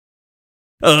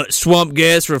 Swamp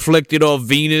gas reflected off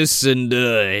Venus and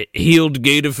healed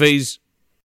Gatorface.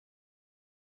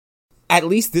 At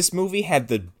least this movie had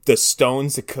the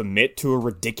stones to commit to a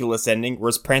ridiculous ending,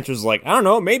 whereas Prancer's like, I don't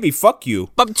know, maybe fuck you.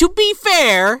 But to be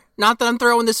fair, not that I'm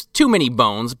throwing this too many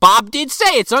bones, Bob did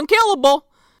say it's unkillable.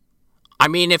 I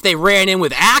mean, if they ran in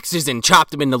with axes and chopped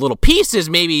them into little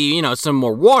pieces, maybe, some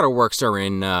more waterworks are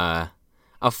in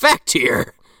effect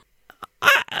here.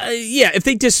 Yeah, if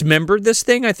they dismembered this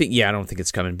thing, I don't think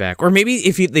it's coming back. Or maybe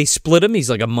if they split him, he's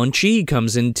like a munchie. He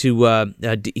comes into,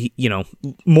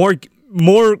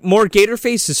 more gator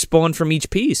faces spawn from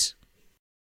each piece.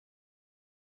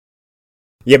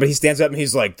 Yeah, but he stands up and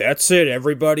he's like, that's it,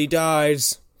 everybody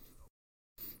dies.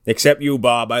 Except you,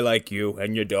 Bob, I like you,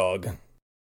 and your dog.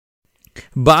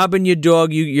 Bob and your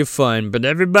dog, you're fun, but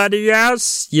everybody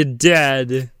else, you're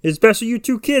dead. Especially you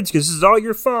two kids, because this is all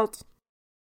your fault.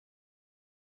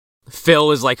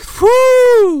 Phil is like,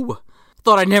 whoo!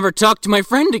 Thought I'd never talk to my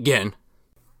friend again.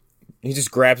 He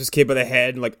just grabs his kid by the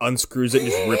head and unscrews it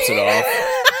and just rips it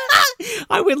off.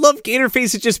 I would love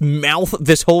Gatorface to just mouth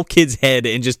this whole kid's head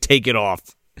and just take it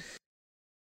off.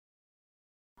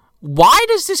 Why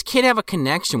does this kid have a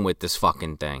connection with this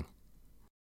fucking thing?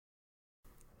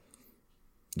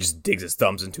 Just digs his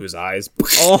thumbs into his eyes.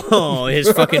 Oh,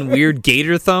 his fucking weird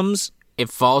gator thumbs. It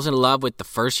falls in love with the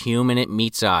first human it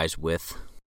meets eyes with.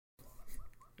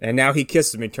 And now he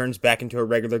kisses him and turns back into a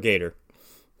regular gator.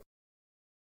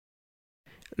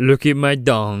 Look at my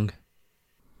dong.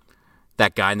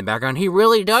 That guy in the background, he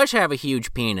really does have a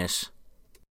huge penis.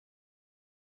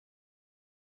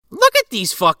 Look at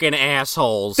these fucking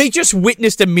assholes. They just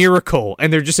witnessed a miracle,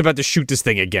 and they're just about to shoot this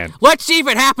thing again. Let's see if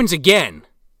it happens again.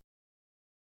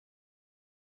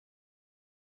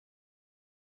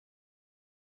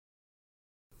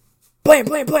 Blam,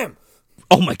 blam, blam.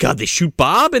 Oh my god, they shoot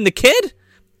Bob and the kid?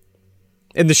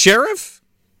 And the sheriff?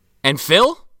 And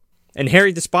Phil? And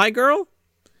Harry the spy girl?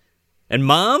 And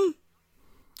Mom?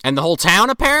 And the whole town,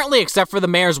 apparently, except for the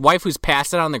mayor's wife who's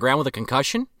passed out on the ground with a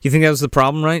concussion? You think that was the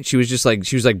problem, right? She was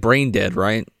like brain dead,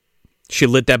 right? She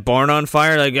lit that barn on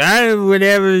fire like, I would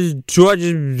ever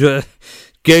George's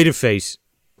gator face.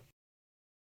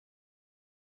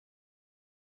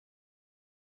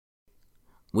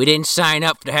 We didn't sign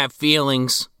up to have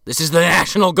feelings. This is the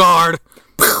National Guard.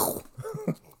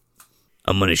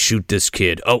 I'm gonna shoot this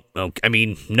kid. Oh, I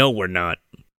mean, no, we're not.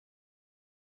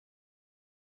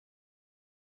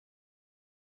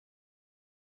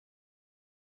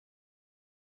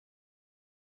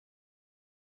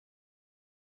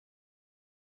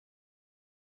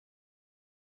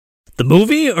 The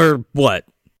movie or what?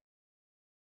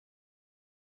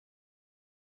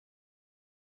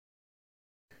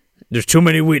 There's too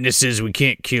many witnesses. We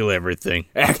can't kill everything.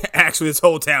 Actually, this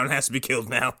whole town has to be killed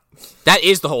now. That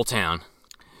is the whole town.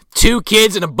 2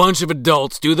 kids and a bunch of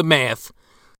adults. Do the math.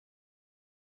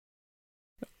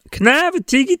 Can I have a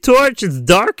tiki torch? It's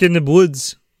dark in the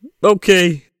woods.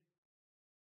 Okay.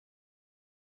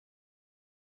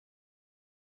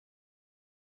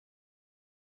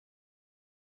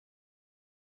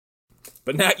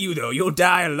 But not you, though. You'll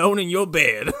die alone in your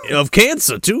bed. Of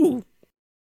cancer, too.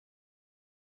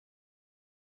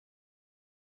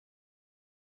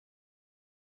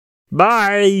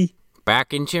 Bye.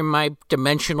 Back into my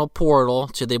dimensional portal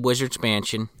to the Wizard's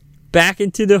Mansion. Back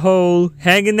into the hole.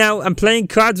 Hanging out. I'm playing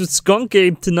cards with Skunk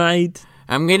Ape tonight.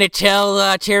 I'm gonna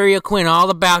tell Terry O'Quinn all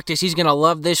about this. He's gonna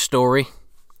love this story.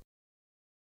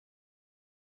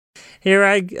 Here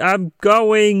I'm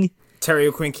going. Terry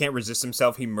O'Quinn can't resist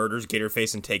himself. He murders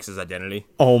Gatorface and takes his identity.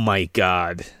 Oh my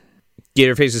god.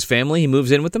 Gatorface's family, he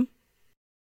moves in with them?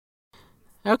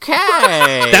 Okay.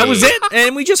 That was it,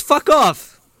 and we just fuck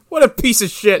off. What a piece of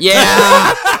shit.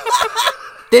 Yeah.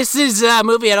 This is a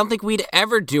movie I don't think we'd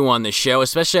ever do on this show,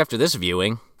 especially after this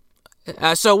viewing.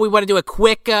 So we want to do a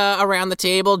quick around the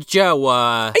table.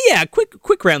 Joe, Yeah,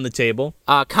 quick round the table.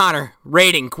 Connor,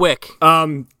 rating, quick.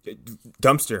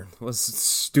 Dumpster was a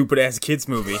stupid ass kids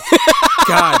movie.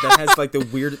 God, that has like the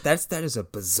weird. That is a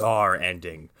bizarre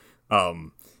ending.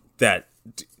 That,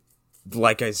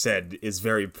 like I said, is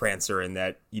very Prancer in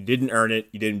that you didn't earn it,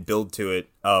 you didn't build to it.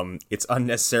 It's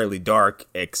unnecessarily dark,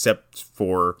 except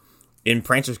for in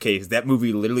Prancer's case, that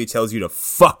movie literally tells you to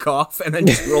fuck off and then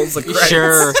just rolls the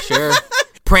credits. Sure.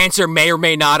 Prancer may or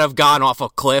may not have gone off a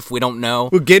cliff. We don't know.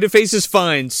 Well, Gatorface is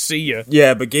fine. See ya.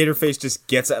 Yeah, but Gatorface just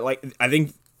gets at like I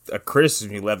think. A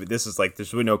criticism you levied, this is like,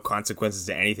 there's really no consequences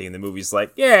to anything in the movie's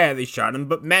like, yeah, they shot him,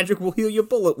 but magic will heal your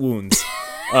bullet wounds.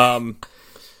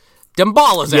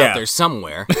 Dumbala's Yeah. out there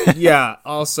somewhere. Yeah,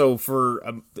 also for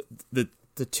the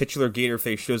titular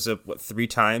Gatorface shows up, 3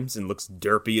 times and looks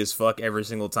derpy as fuck every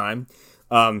single time.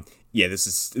 Yeah, this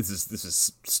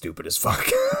is stupid as fuck.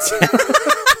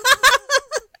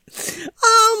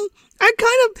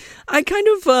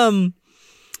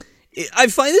 I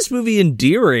find this movie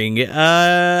endearing,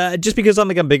 just because I'm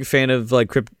like a big fan of like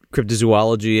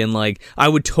cryptozoology, and like I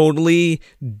would totally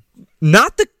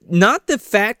not the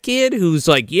fat kid who's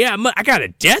like, yeah, I got a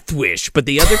death wish, but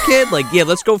the other kid like, yeah,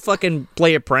 let's go fucking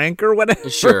play a prank or whatever.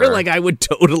 Sure. Like I would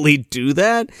totally do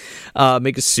that,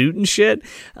 make a suit and shit.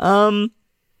 You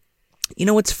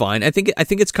know, it's fine. I think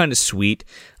it's kind of sweet,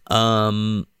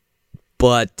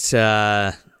 but.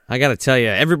 I gotta tell you,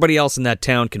 everybody else in that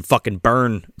town can fucking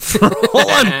burn for all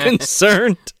I'm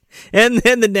concerned. And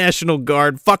then the National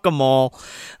Guard, fuck them all.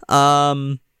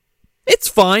 It's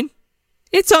fine.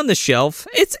 It's on the shelf.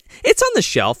 It's on the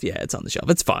shelf. Yeah, it's on the shelf.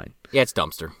 It's fine. Yeah, it's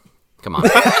Dumpster. Come on.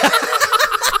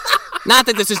 Not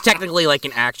that this is technically like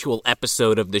an actual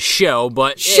episode of the show,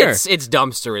 but Sure. it's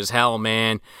Dumpster as hell,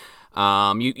 man.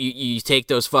 You take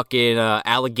those fucking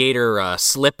alligator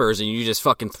slippers and you just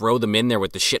fucking throw them in there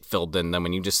with the shit filled in them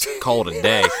and you just call it a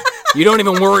day. You don't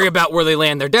even worry about where they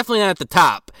land. They're definitely not at the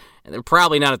top, and they're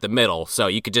probably not at the middle, so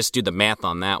you could just do the math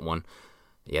on that one.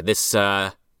 Yeah, this,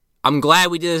 I'm glad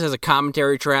we did this as a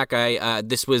commentary track.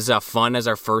 This was fun as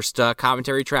our first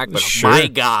commentary track, but my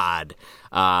God,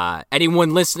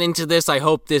 anyone listening to this, I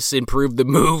hope this improved the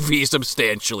movie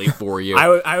substantially for you.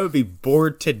 I would be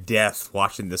bored to death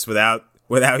watching this without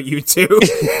you two.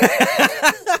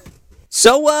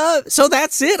 So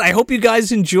that's it. I hope you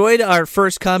guys enjoyed our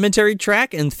first commentary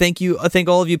track, and thank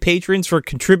all of you patrons for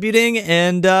contributing,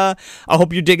 and I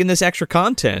hope you're digging this extra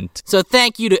content. So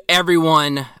thank you to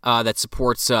everyone that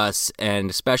supports us, and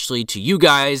especially to you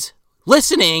guys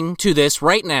listening to this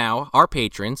right now, our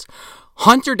patrons: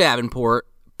 Hunter Davenport,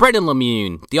 Brendan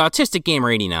Lemune, The Autistic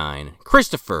Gamer 89,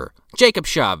 Christopher, Jacob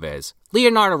Chavez,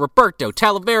 Leonardo Roberto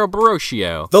Talavero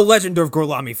Barocio. The legend of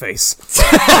Gorlami Face.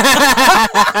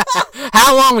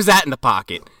 How long was that in the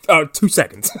pocket? 2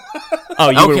 seconds. Oh,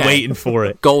 you were waiting for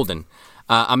it. Golden.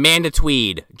 Amanda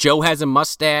Tweed, Joe Has a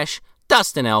Mustache,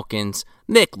 Dustin Elkins,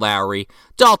 Nick Lowry,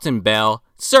 Dalton Bell,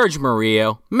 Serge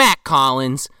Murillo, Matt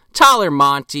Collins, Tyler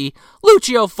Monty,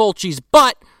 Lucio Fulci's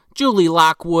Butt, Julie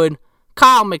Lockwood,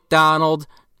 Kyle McDonald,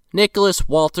 Nicholas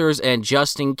Walters, and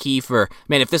Justin Kiefer.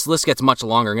 Man, if this list gets much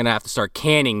longer, I'm going to have to start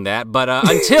canning that. But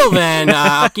until then,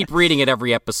 I'll keep reading it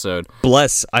every episode.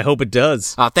 Bless. I hope it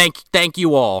does. Thank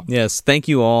you all. Yes, thank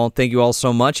you all. Thank you all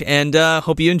so much. And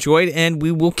hope you enjoyed, and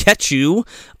we will catch you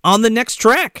on the next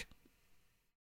track.